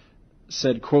 1490s,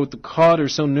 said, quote, "The cod are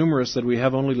so numerous that we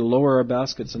have only to lower our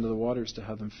baskets into the waters to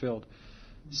have them filled."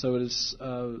 So it is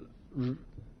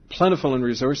plentiful in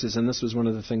resources, and this was one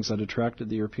of the things that attracted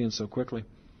the Europeans so quickly.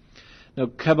 Now,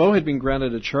 Cabot had been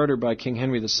granted a charter by King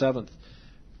Henry VII,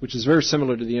 which is very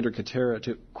similar to the Inter Caetera,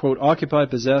 to, quote, "occupy,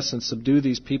 possess, and subdue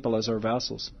these people as our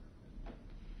vassals."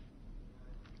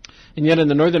 And yet in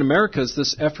the Northern Americas,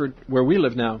 this effort, where we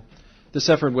live now, this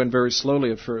effort went very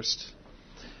slowly at first.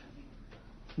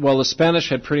 While the Spanish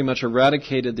had pretty much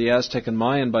eradicated the Aztec and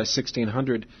Mayan by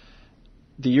 1600,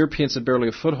 the Europeans had barely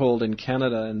a foothold in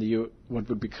Canada and what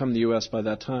would become the U.S. by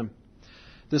that time.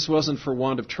 This wasn't for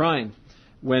want of trying.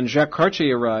 When Jacques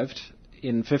Cartier arrived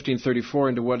in 1534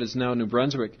 into what is now New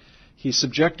Brunswick, he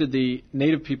subjected the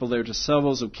native people there to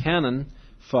salvos of cannon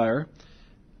fire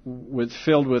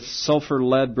filled with sulfur,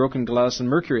 lead, broken glass, and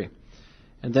mercury.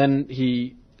 And then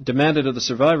he demanded of the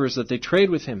survivors that they trade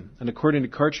with him. And according to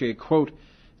Cartier, quote,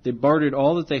 "They bartered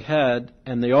all that they had,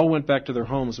 and they all went back to their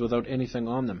homes without anything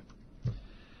on them."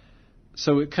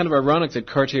 So it's kind of ironic that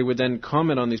Cartier would then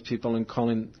comment on these people and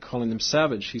calling them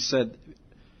savage. He said,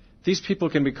 "These people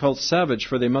can be called savage,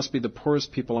 for they must be the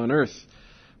poorest people on earth.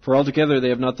 For altogether they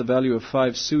have not the value of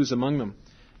 5 sous among them.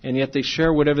 And yet they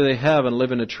share whatever they have and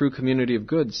live in a true community of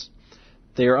goods.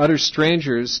 They are utter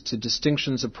strangers to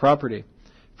distinctions of property,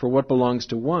 for what belongs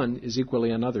to one is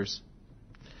equally another's."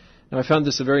 Now, I found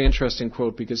this a very interesting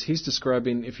quote because he's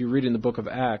describing, if you read in the book of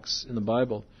Acts in the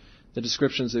Bible, the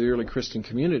descriptions of the early Christian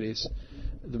communities,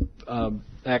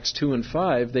 Acts 2 and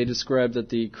 5, they describe that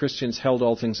the Christians held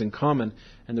all things in common,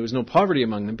 and there was no poverty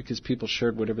among them because people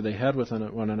shared whatever they had with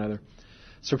one another.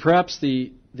 So perhaps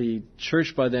the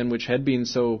church by then, which had been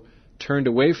so turned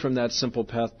away from that simple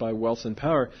path by wealth and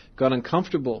power, got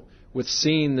uncomfortable with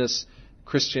seeing this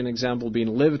Christian example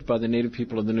being lived by the native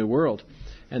people of the New World.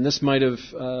 And this might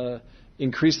have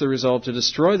increased the resolve to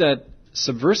destroy that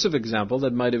subversive example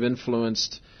that might have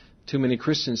influenced too many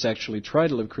Christians to actually try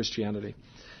to live Christianity.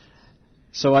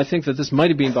 So I think that this might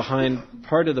have been behind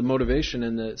part of the motivation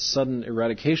in the sudden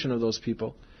eradication of those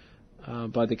people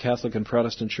by the Catholic and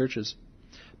Protestant churches.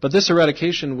 But this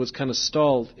eradication was kind of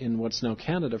stalled in what's now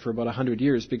Canada for about 100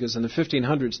 years because in the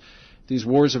 1500s, these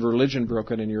wars of religion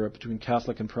broke out in Europe between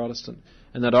Catholic and Protestant,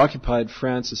 and that occupied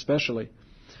France especially.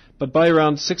 But by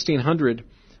around 1600,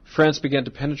 France began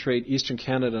to penetrate eastern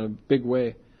Canada in a big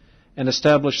way and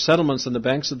established settlements on the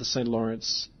banks of the St.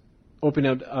 Lawrence,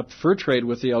 opening up fur trade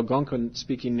with the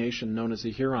Algonquin-speaking nation known as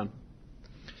the Huron.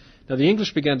 Now, the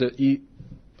English began to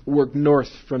work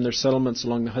north from their settlements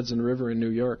along the Hudson River in New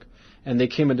York, and they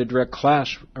came into direct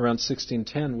clash around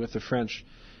 1610 with the French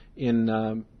in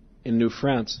New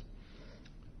France.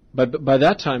 But by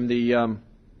that time,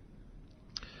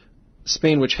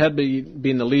 Spain, which had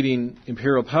been the leading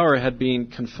imperial power, had been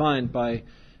confined by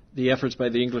the efforts by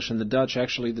the English and the Dutch.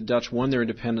 Actually, the Dutch won their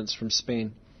independence from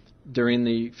Spain during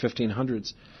the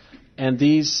 1500s. And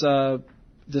this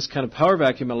kind of power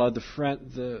vacuum allowed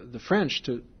the French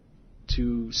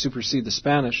to supersede the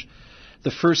Spanish.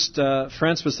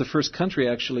 France was the first country,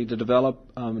 actually, to develop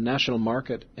a national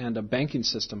market and a banking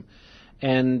system.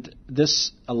 And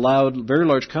this allowed very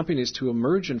large companies to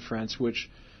emerge in France, which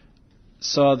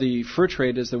saw the fur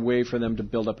trade as the way for them to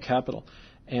build up capital.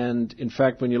 And in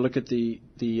fact, when you look at the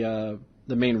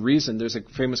main reason, there's a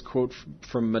famous quote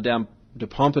from Madame de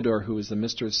Pompadour, who was the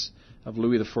mistress of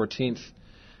Louis XIV,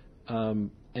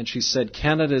 and she said,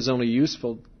 "Canada is only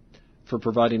useful for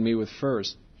providing me with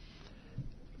furs."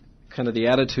 Kind of the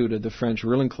attitude of the French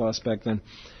ruling class back then.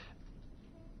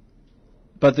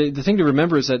 But the thing to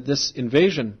remember is that this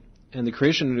invasion and the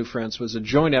creation of New France was a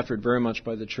joint effort very much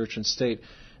by the church and state.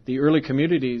 The early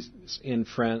communities in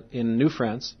New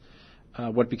France,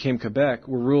 what became Quebec,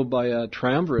 were ruled by a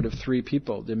triumvirate of 3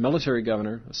 people: the military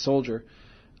governor, a soldier,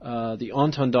 the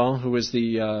intendant, who was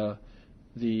the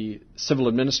civil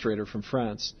administrator from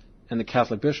France, and the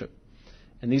Catholic bishop.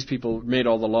 And these people made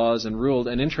all the laws and ruled.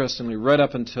 And interestingly, right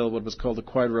up until what was called the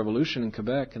Quiet Revolution in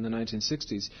Quebec in the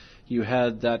 1960s, you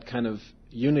had that kind of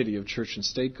unity of church and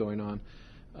state going on,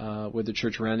 where the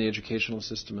church ran the educational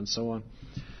system and so on.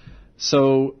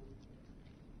 So,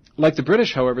 like the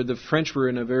British, however, the French were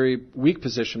in a very weak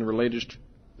position in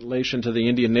relation to the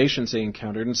Indian nations they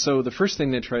encountered. And so the first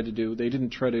thing they tried to do, they didn't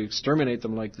try to exterminate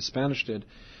them like the Spanish did.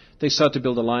 They sought to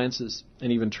build alliances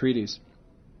and even treaties.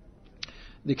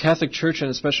 The Catholic Church, and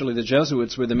especially the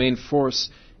Jesuits, were the main force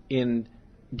in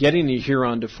getting the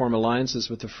Huron to form alliances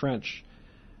with the French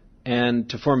and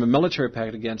to form a military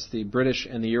pact against the British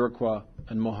and the Iroquois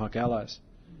and Mohawk allies.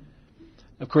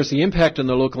 Of course, the impact on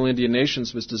the local Indian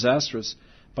nations was disastrous.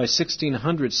 By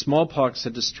 1600, smallpox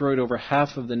had destroyed over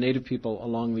half of the native people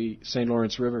along the St.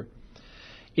 Lawrence River.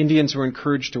 Indians were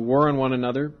encouraged to war on one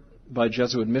another by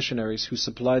Jesuit missionaries who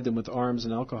supplied them with arms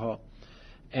and alcohol.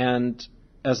 And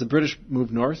as the British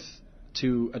moved north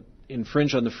to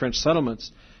infringe on the French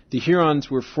settlements, the Hurons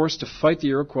were forced to fight the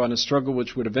Iroquois in a struggle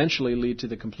which would eventually lead to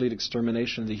the complete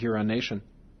extermination of the Huron nation.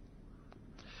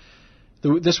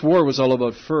 This war was all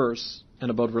about furs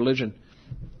and about religion.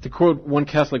 To quote one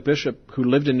Catholic bishop who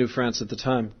lived in New France at the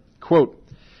time, quote,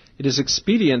 "It is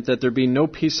expedient that there be no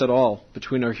peace at all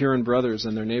between our Huron brothers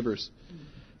and their neighbors.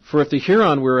 For if the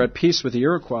Huron were at peace with the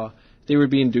Iroquois, they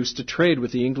would be induced to trade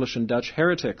with the English and Dutch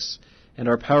heretics, and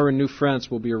our power in New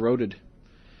France will be eroded.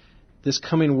 This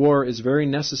coming war is very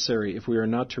necessary if we are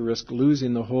not to risk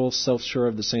losing the whole south shore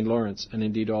of the St. Lawrence, and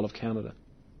indeed all of Canada."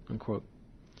 Unquote.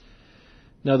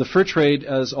 Now, the fur trade,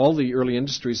 as all the early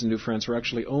industries in New France, were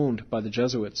actually owned by the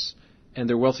Jesuits and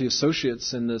their wealthy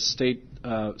associates in the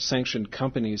state-sanctioned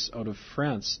companies out of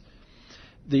France.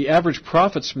 The average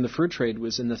profits from the fur trade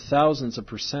was in the thousands of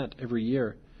 % every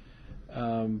year,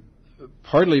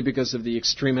 partly because of the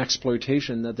extreme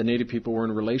exploitation that the native people were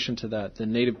in relation to that. The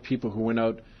native people who went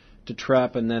out to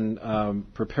trap and then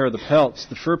prepare the pelts,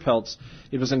 the fur pelts,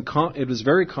 it was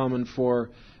very common for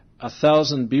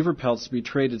 1,000 beaver pelts to be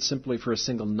traded simply for a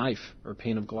single knife or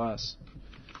pane of glass.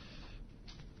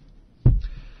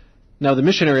 Now, the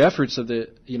missionary efforts of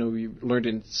we learned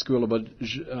in school about,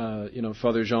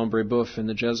 Father Jean Brébeuf and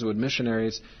the Jesuit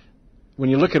missionaries. When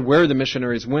you look at where the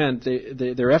missionaries went,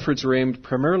 their efforts were aimed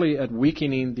primarily at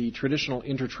weakening the traditional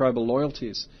intertribal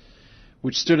loyalties,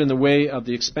 which stood in the way of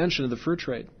the expansion of the fur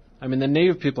trade. I mean, the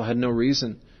native people had no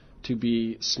reason to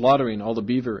be slaughtering all the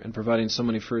beaver and providing so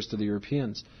many furs to the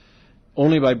Europeans.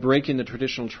 Only by breaking the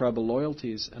traditional tribal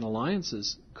loyalties and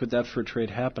alliances could that fur trade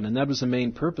happen, and that was the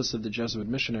main purpose of the Jesuit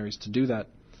missionaries, to do that.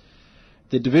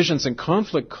 The divisions and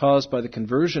conflict caused by the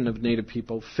conversion of native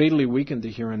people fatally weakened the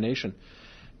Huron nation.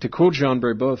 To quote Jean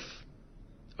Brébeuf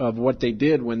of what they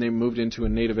did when they moved into a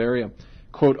native area,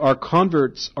 quote, "Our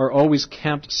converts are always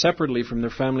camped separately from their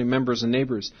family members and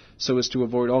neighbors so as to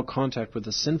avoid all contact with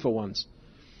the sinful ones."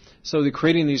 So they're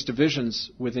creating these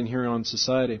divisions within Huron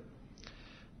society.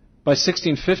 By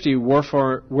 1650,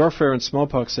 warfare and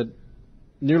smallpox had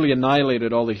nearly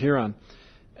annihilated all the Huron,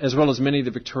 as well as many of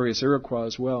the victorious Iroquois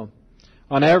as well.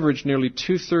 On average, nearly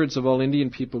 2/3 of all Indian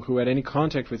people who had any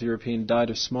contact with Europeans died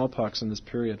of smallpox in this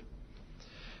period.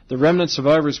 The remnant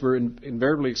survivors were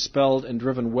invariably expelled and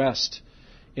driven west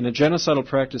in a genocidal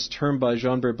practice termed by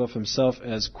Jean Brébeuf himself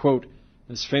as, quote,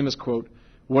 this famous quote,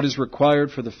 "What is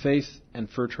required for the faith and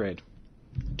fur trade."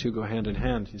 Two go hand in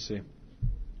hand, you see.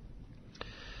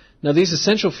 Now, these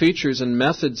essential features and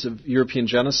methods of European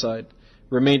genocide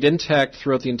remained intact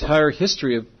throughout the entire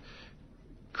history of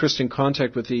Christian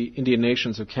contact with the Indian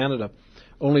nations of Canada.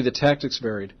 Only the tactics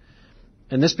varied.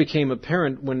 And this became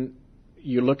apparent when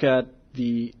you look at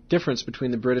the difference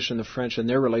between the British and the French and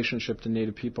their relationship to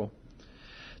native people.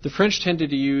 The French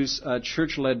tended to use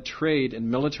church-led trade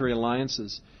and military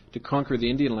alliances to conquer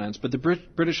the Indian lands, but the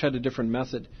British had a different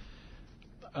method.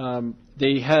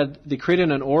 They created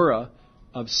an aura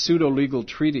of pseudo-legal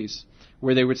treaties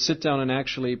where they would sit down and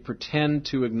actually pretend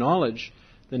to acknowledge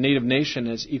the native nation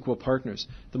as equal partners.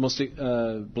 The most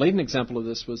blatant example of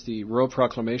this was the Royal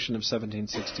Proclamation of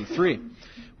 1763,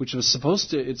 which was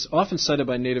it's often cited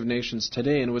by native nations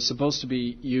today, and it was supposed to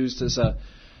be used to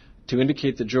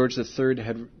indicate that George III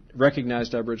had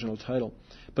recognized Aboriginal title.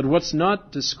 But what's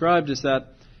not described is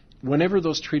that whenever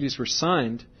those treaties were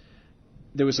signed,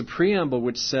 there was a preamble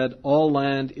which said all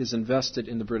land is invested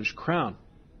in the British Crown.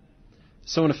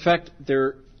 So in effect,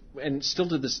 and still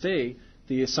to this day,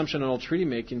 the assumption in all treaty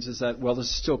makings is that, well, this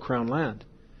is still Crown land.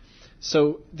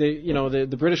 So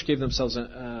the British gave themselves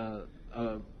a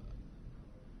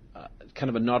kind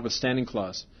of a notwithstanding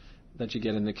clause that you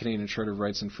get in the Canadian Charter of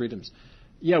Rights and Freedoms.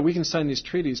 Yeah, we can sign these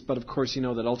treaties, but of course you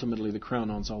know that ultimately the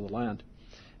Crown owns all the land.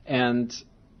 And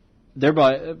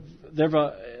thereby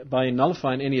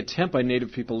nullifying any attempt by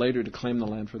native people later to claim the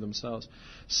land for themselves.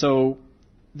 So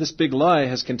this big lie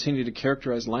has continued to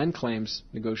characterize land claims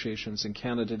negotiations in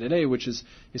Canada today, which is,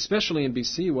 especially in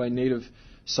BC, why native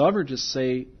sovereigntists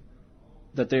say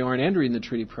that they aren't entering the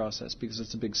treaty process because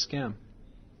it's a big scam.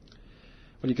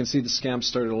 Well, you can see the scam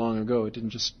started long ago. It didn't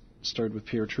just start with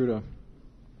Pierre Trudeau.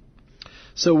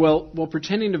 So while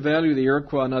pretending to value the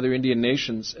Iroquois and other Indian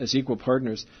nations as equal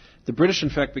partners, the British, in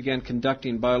fact, began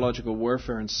conducting biological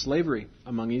warfare and slavery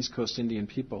among East Coast Indian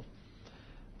people.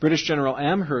 British General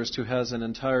Amherst, who has an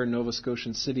entire Nova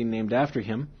Scotian city named after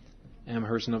him,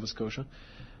 Amherst, Nova Scotia,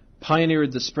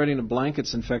 pioneered the spreading of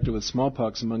blankets infected with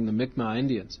smallpox among the Mi'kmaq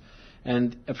Indians,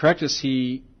 and a practice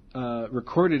he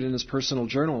recorded in his personal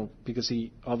journal because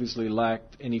he obviously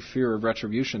lacked any fear of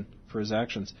retribution for his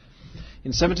actions. In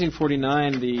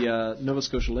 1749, the Nova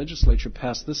Scotia legislature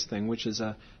passed this thing, which is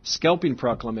a scalping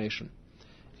proclamation.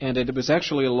 And it was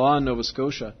actually a law in Nova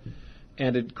Scotia,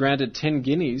 and it granted 10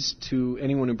 guineas to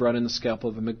anyone who brought in the scalp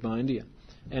of a Mi'kmaq Indian.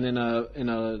 And in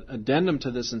a addendum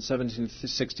to this in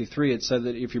 1763, it said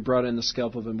that if you brought in the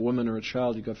scalp of a woman or a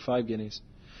child, you got 5 guineas.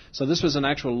 So this was an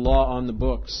actual law on the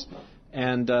books.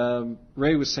 And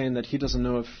Ray was saying that he doesn't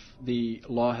know if the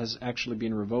law has actually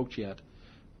been revoked yet.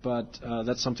 But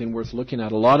that's something worth looking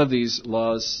at. A lot of these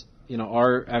laws,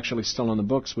 are actually still on the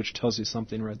books, which tells you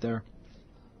something right there.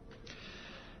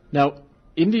 Now,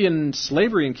 Indian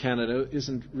slavery in Canada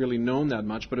isn't really known that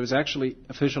much, but it was actually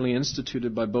officially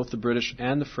instituted by both the British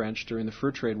and the French during the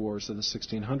fur trade wars of the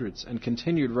 1600s and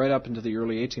continued right up into the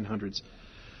early 1800s.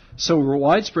 So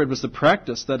widespread was the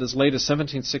practice that as late as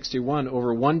 1761,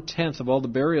 over 1/10 of all the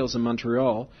burials in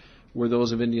Montreal were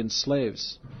those of Indian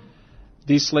slaves.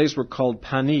 These slaves were called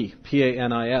panis,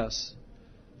 P-A-N-I-S,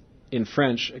 in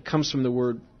French. It comes from the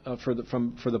word for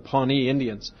the Pawnee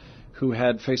Indians, who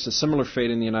had faced a similar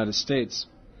fate in the United States.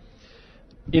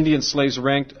 Indian slaves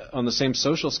ranked on the same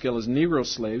social scale as Negro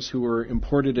slaves, who were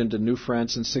imported into New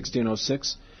France in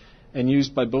 1606 and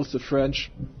used by both the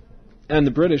French and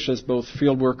the British as both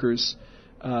field workers,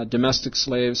 domestic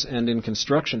slaves, and in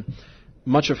construction.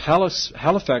 Much of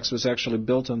Halifax was actually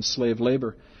built on slave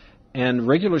labor, and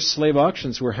regular slave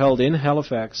auctions were held in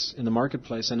Halifax in the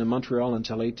marketplace and in Montreal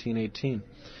until 1818,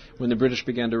 when the British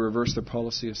began to reverse their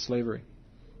policy of slavery.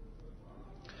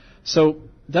 So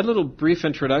that little brief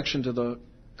introduction to the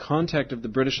contact of the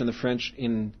British and the French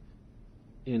in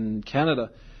Canada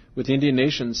with the Indian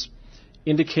nations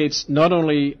indicates not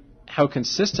only how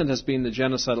consistent has been the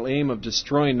genocidal aim of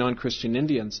destroying non-Christian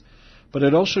Indians, but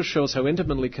it also shows how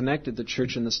intimately connected the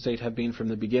church and the state have been from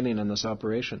the beginning in this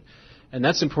operation. And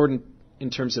that's important in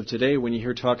terms of today when you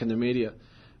hear talk in the media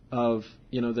of,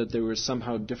 that there were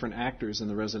somehow different actors in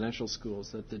the residential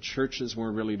schools, that the churches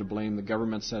weren't really to blame, the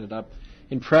government set it up.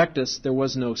 In practice, there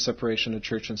was no separation of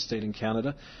church and state in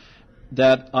Canada.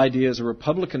 That idea is a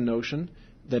Republican notion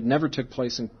that never took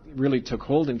place and really took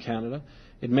hold in Canada.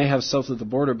 It may have south of the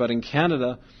border, but in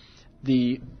Canada,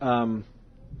 the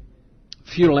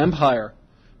feudal empire,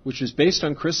 which is based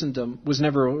on Christendom, was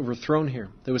never overthrown here.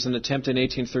 There was an attempt in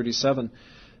 1837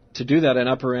 to do that in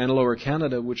Upper and Lower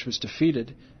Canada, which was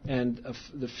defeated, and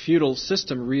the feudal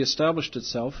system reestablished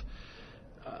itself.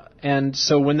 And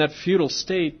so when that feudal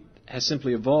state has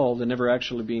simply evolved and never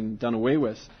actually been done away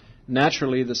with,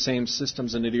 naturally the same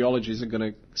systems and ideologies are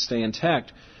going to stay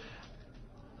intact.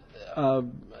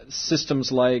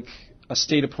 Systems like a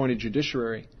state-appointed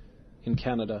judiciary in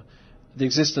Canada, the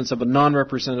existence of a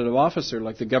non-representative officer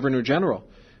like the Governor-General,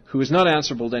 who is not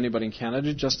answerable to anybody in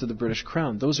Canada, just to the British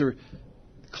Crown. Those are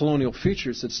colonial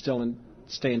features that still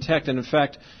stay intact. And in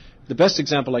fact, the best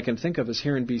example I can think of is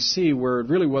here in BC, where it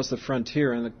really was the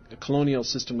frontier and the colonial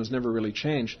system was never really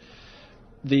changed.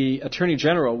 The Attorney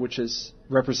General, which is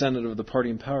representative of the party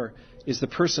in power, is the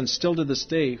person still to this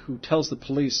day who tells the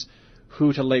police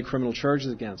who to lay criminal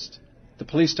charges against. The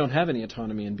police don't have any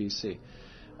autonomy in BC.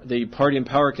 The party in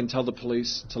power can tell the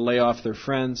police to lay off their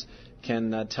friends,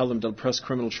 can tell them to press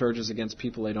criminal charges against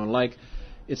people they don't like.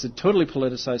 It's a totally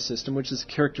politicized system, which is a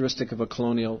characteristic of a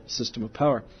colonial system of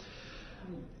power.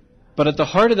 But at the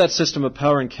heart of that system of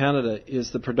power in Canada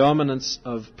is the predominance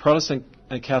of Protestant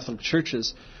and Catholic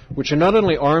churches, which are not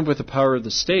only armed with the power of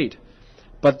the state,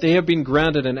 but they have been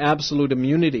granted an absolute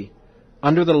immunity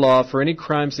under the law for any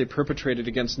crimes they perpetrated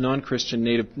against non-Christian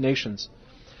native nations.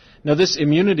 Now, this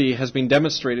immunity has been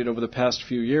demonstrated over the past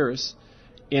few years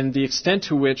in the extent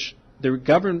to which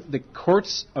the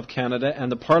courts of Canada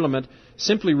and the Parliament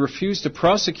simply refuse to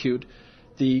prosecute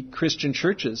the Christian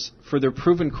churches for their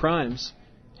proven crimes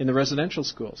in the residential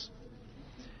schools.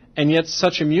 And yet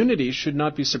such immunity should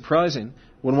not be surprising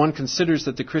when one considers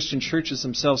that the Christian churches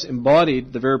themselves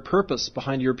embodied the very purpose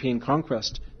behind European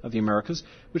conquest of the Americas,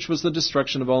 which was the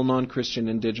destruction of all non-Christian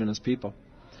indigenous people.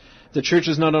 The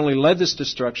churches not only led this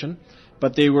destruction,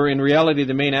 but they were in reality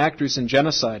the main actors in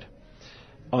genocide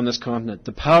on this continent.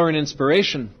 The power and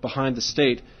inspiration behind the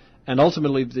state, and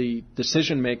ultimately the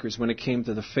decision makers when it came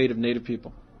to the fate of Native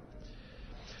people.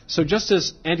 So just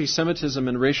as anti-Semitism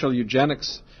and racial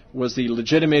eugenics was the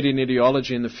legitimating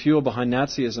ideology and the fuel behind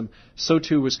Nazism, so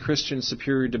too was Christian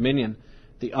superior dominion,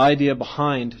 the idea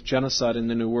behind genocide in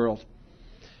the New World.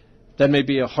 That may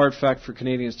be a hard fact for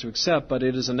Canadians to accept, but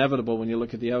it is inevitable when you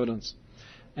look at the evidence.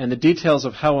 And the details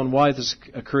of how and why this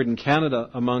occurred in Canada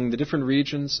among the different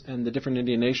regions and the different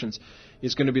Indian nations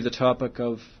is going to be the topic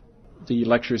of the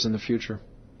lectures in the future.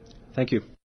 Thank you.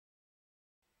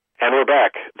 And we're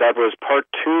back. That was part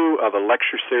 2 of a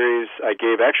lecture series I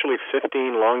gave actually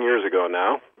 15 long years ago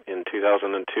now, in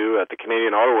 2002, at the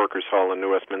Canadian Auto Workers Hall in New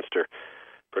Westminster,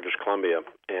 British Columbia.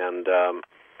 And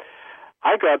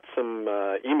I got some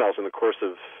emails in the course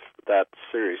of that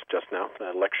series just now,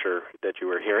 that lecture that you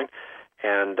were hearing.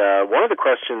 And one of the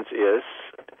questions is,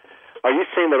 are you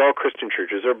saying that all Christian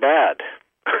churches are bad?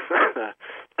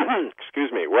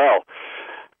 Excuse me. Well,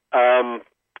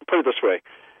 put it this way.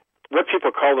 What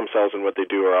people call themselves and what they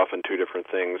do are often two different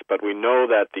things, but we know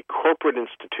that the corporate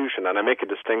institution, and I make a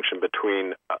distinction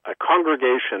between a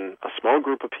congregation, a small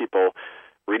group of people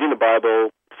reading the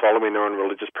Bible, following their own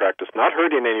religious practice, not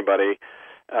hurting anybody,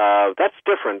 that's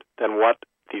different than what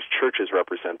these churches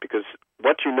represent, because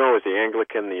what you know is the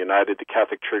Anglican, the United, the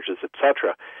Catholic churches,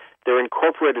 etc., they're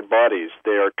incorporated bodies.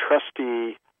 They are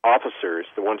trustee officers.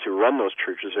 The ones who run those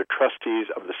churches are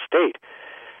trustees of the state.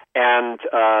 And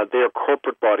they are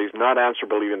corporate bodies, not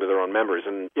answerable even to their own members.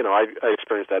 And, you know, I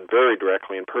experienced that very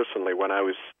directly and personally when I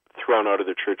was thrown out of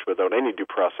the church without any due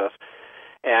process.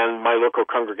 And my local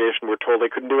congregation were told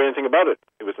they couldn't do anything about it.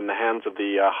 It was in the hands of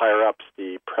the higher-ups,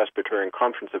 the Presbyterian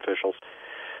conference officials.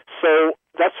 So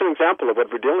that's an example of what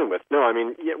we're dealing with. No, I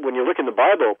mean, when you look in the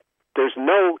Bible, there's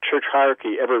no church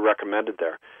hierarchy ever recommended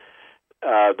there.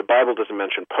 The Bible doesn't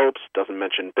mention popes, doesn't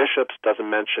mention bishops, doesn't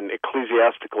mention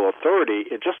ecclesiastical authority.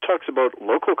 It just talks about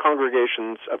local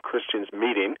congregations of Christians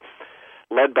meeting,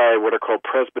 led by what are called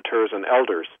presbyters and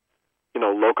elders. You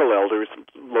know, local elders,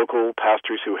 local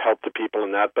pastors who help the people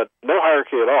in that, but no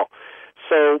hierarchy at all.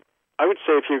 So I would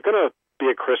say if you're going to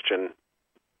be a Christian,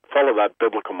 follow that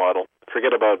biblical model.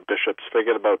 Forget about bishops,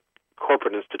 forget about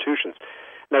corporate institutions.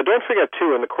 Now, don't forget,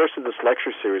 too, in the course of this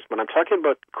lecture series, when I'm talking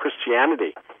about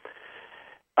Christianity,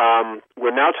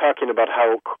 we're now talking about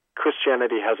how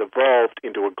Christianity has evolved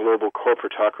into a global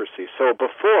corporatocracy. So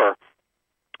before,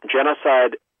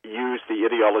 genocide used the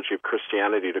ideology of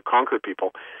Christianity to conquer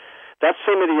people. That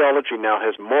same ideology now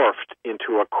has morphed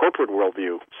into a corporate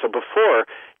worldview. So before,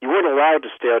 you weren't allowed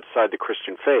to stay outside the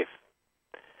Christian faith.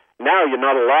 Now you're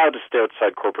not allowed to stay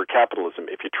outside corporate capitalism.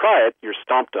 If you try it, you're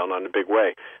stomped on in a big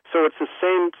way. So it's the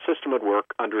same system at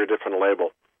work under a different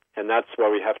label. And that's why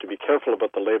we have to be careful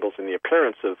about the labels and the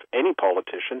appearance of any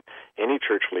politician, any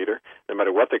church leader, no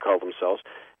matter what they call themselves.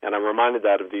 And I'm reminded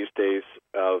that of these days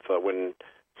of when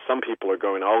some people are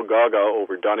going all gaga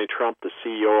over Donald Trump, the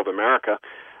CEO of America,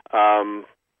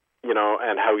 you know,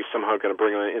 and how he's somehow going to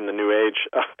bring in the new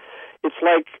age. It's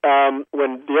like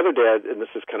when the other day, and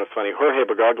this is kind of funny, Jorge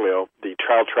Bergoglio, the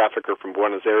child trafficker from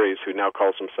Buenos Aires, who now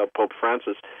calls himself Pope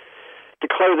Francis,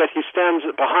 declared that he stands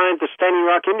behind the Standing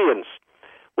Rock Indians.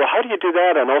 Well, how do you do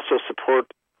that and also support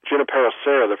Junipero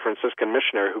Serra, the Franciscan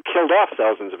missionary, who killed off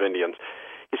thousands of Indians?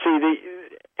 You see,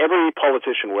 every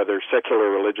politician, whether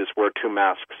secular or religious, wear two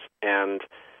masks. And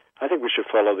I think we should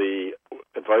follow the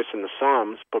advice in the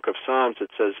Psalms, Book of Psalms.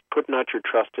 It says, put not your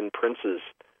trust in princes.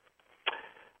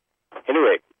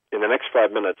 Anyway, in the next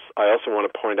 5 minutes, I also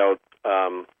want to point out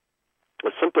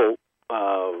a simple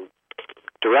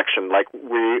direction. Like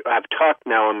we have talked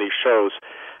now on these shows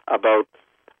about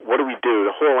what do we do?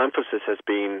 The whole emphasis has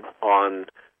been on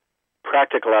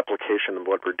practical application of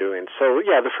what we're doing. So,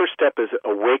 yeah, the first step is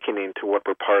awakening to what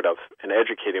we're part of and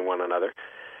educating one another.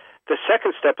 The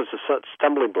second step is a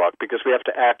stumbling block because we have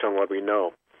to act on what we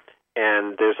know.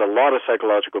 And there's a lot of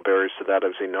psychological barriers to that,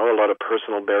 as we know, a lot of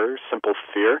personal barriers, simple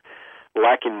fear,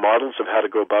 lacking models of how to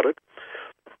go about it.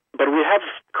 But we have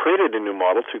created a new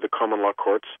model through the common law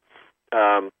courts.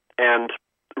 And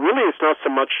really it's not so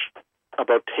much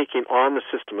about taking on the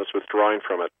system as withdrawing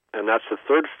from it. And that's the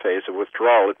third phase of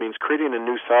withdrawal. It means creating a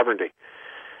new sovereignty.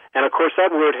 And, of course,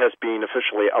 that word has been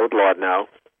officially outlawed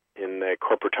now in the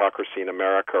corporatocracy in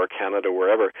America or Canada,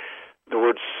 wherever. The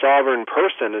word sovereign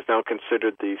person is now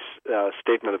considered the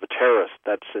statement of a terrorist.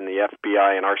 That's in the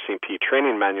FBI and RCMP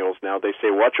training manuals now. They say,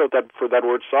 watch out for that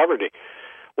word sovereignty.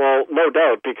 Well, no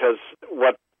doubt, because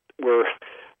what we're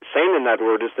saying in that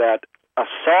word is that a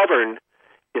sovereign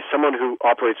is someone who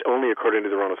operates only according to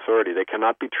their own authority. They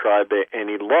cannot be tried by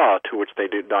any law to which they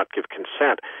do not give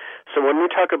consent. So when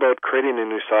we talk about creating a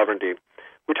new sovereignty,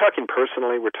 we're talking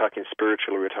personally, we're talking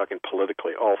spiritually, we're talking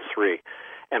politically, all three.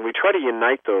 And we try to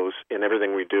unite those in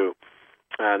everything we do.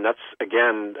 And that's,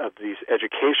 again, of these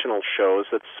educational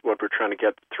shows, that's what we're trying to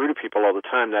get through to people all the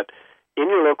time, that in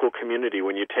your local community,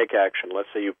 when you take action, let's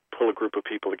say you pull a group of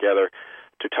people together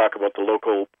to talk about the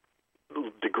local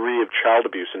degree of child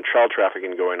abuse and child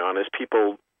trafficking going on, as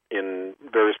people in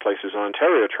various places in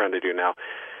Ontario are trying to do now.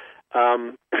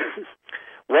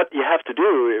 What you have to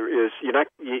do is you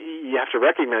have to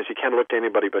recognize you can't look to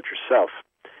anybody but yourself.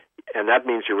 And that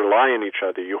means you rely on each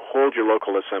other. You hold your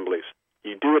local assemblies.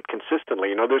 You do it consistently.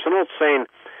 You know, there's an old saying,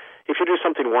 if you do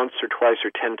something once or twice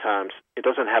or 10 times, it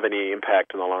doesn't have any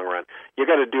impact in the long run. You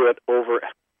got to do it over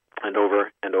and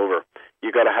over and over.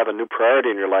 You got to have a new priority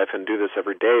in your life and do this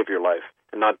every day of your life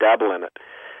and not dabble in it.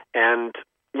 And,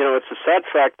 you know, it's a sad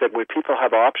fact that when people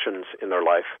have options in their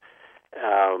life,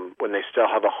 when they still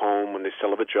have a home, when they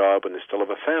still have a job, when they still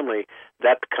have a family,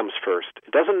 that comes first.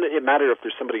 It doesn't matter if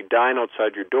there's somebody dying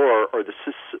outside your door or the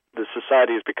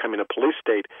society is becoming a police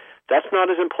state. That's not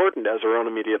as important as our own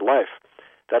immediate life.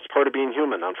 That's part of being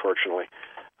human, unfortunately.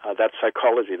 That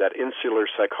psychology, that insular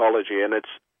psychology. And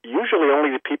it's usually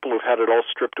only the people who've had it all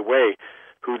stripped away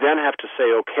who then have to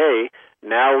say, okay,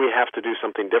 now we have to do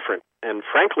something different. And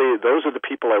frankly, those are the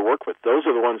people I work with. Those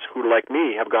are the ones who, like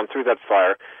me, have gone through that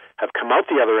fire, have come out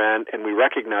the other end, and we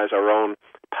recognize our own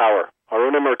power, our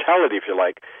own immortality, if you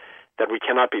like, that we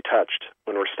cannot be touched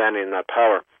when we're standing in that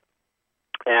power.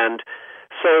 And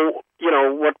so, you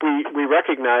know, what we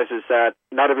recognize is that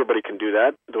not everybody can do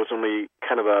that. There's only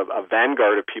kind of a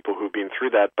vanguard of people who've been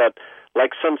through that. But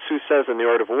like Sun Tzu says in The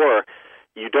Art of War,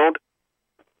 you don't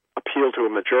appeal to a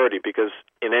majority, because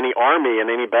in any army, in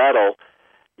any battle,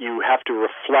 you have to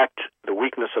reflect the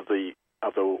weakness of the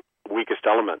weakest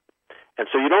element. And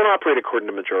so you don't operate according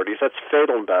to majorities. That's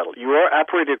fatal in battle. You are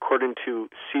operating according to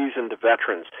seasoned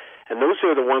veterans. And those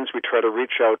are the ones we try to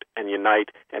reach out and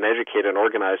unite and educate and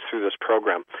organize through this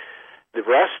program. The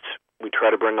rest we try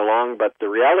to bring along, but the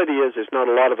reality is there's not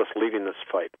a lot of us leading this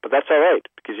fight. But that's all right,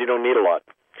 because you don't need a lot.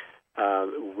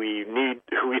 We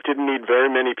didn't need very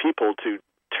many people to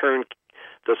turn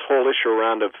this whole issue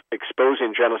around of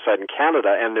exposing genocide in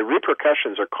Canada, and the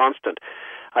repercussions are constant.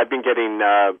 I've been getting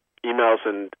emails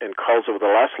and calls over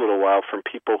the last little while from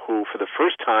people who, for the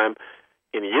first time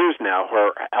in years now,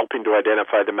 are helping to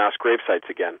identify the mass grave sites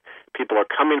again. People are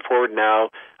coming forward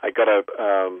now. I got a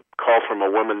call from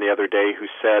a woman the other day who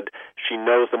said she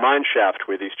knows the mine shaft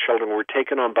where these children were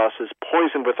taken on buses,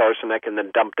 poisoned with arsenic, and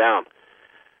then dumped down.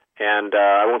 And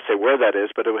I won't say where that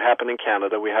is, but it would happen in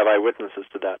Canada. We have eyewitnesses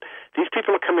to that. These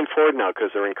people are coming forward now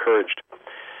because they're encouraged.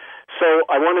 So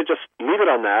I want to just leave it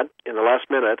on that in the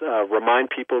last minute. Remind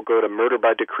people, go to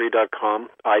murderbydecree.com,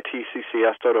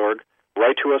 itccs.org.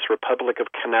 Write to us,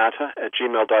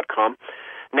 republicofcanada@gmail.com.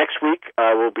 Next week,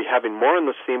 we'll be having more on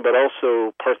this theme, but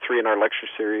also part 3 in our lecture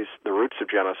series, The Roots of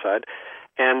Genocide.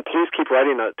 And please keep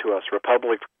writing to us,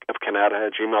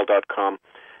 republicofcanada@gmail.com.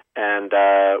 And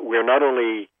we're not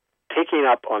only taking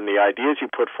up on the ideas you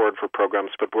put forward for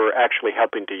programs, but we're actually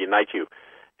helping to unite you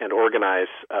and organize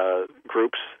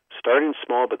groups, starting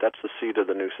small, but that's the seed of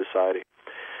the new society.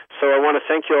 So I want to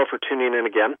thank you all for tuning in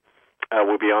again.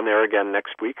 We'll be on there again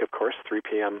next week, of course, 3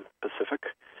 p.m. Pacific,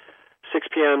 6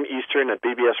 p.m. Eastern at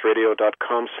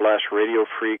bbsradio.com/Radio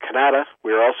Free Canada.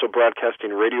 We're also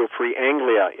broadcasting Radio Free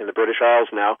Anglia in the British Isles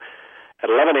now at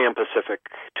 11 a.m. Pacific,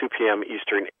 2 p.m.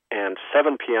 Eastern, and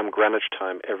 7 p.m. Greenwich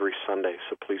time every Sunday.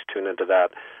 So please tune into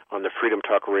that on the Freedom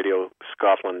Talk Radio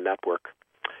Scotland network.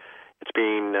 It's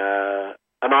been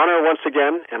an honor once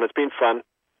again, and it's been fun.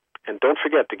 And don't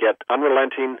forget to get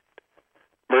Unrelenting,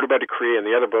 Murder by Decree, and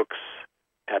the other books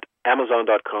at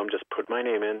Amazon.com. Just put my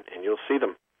name in, and you'll see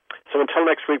them. So until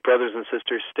next week, brothers and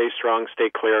sisters, stay strong, stay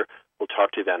clear. We'll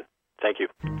talk to you then. Thank you.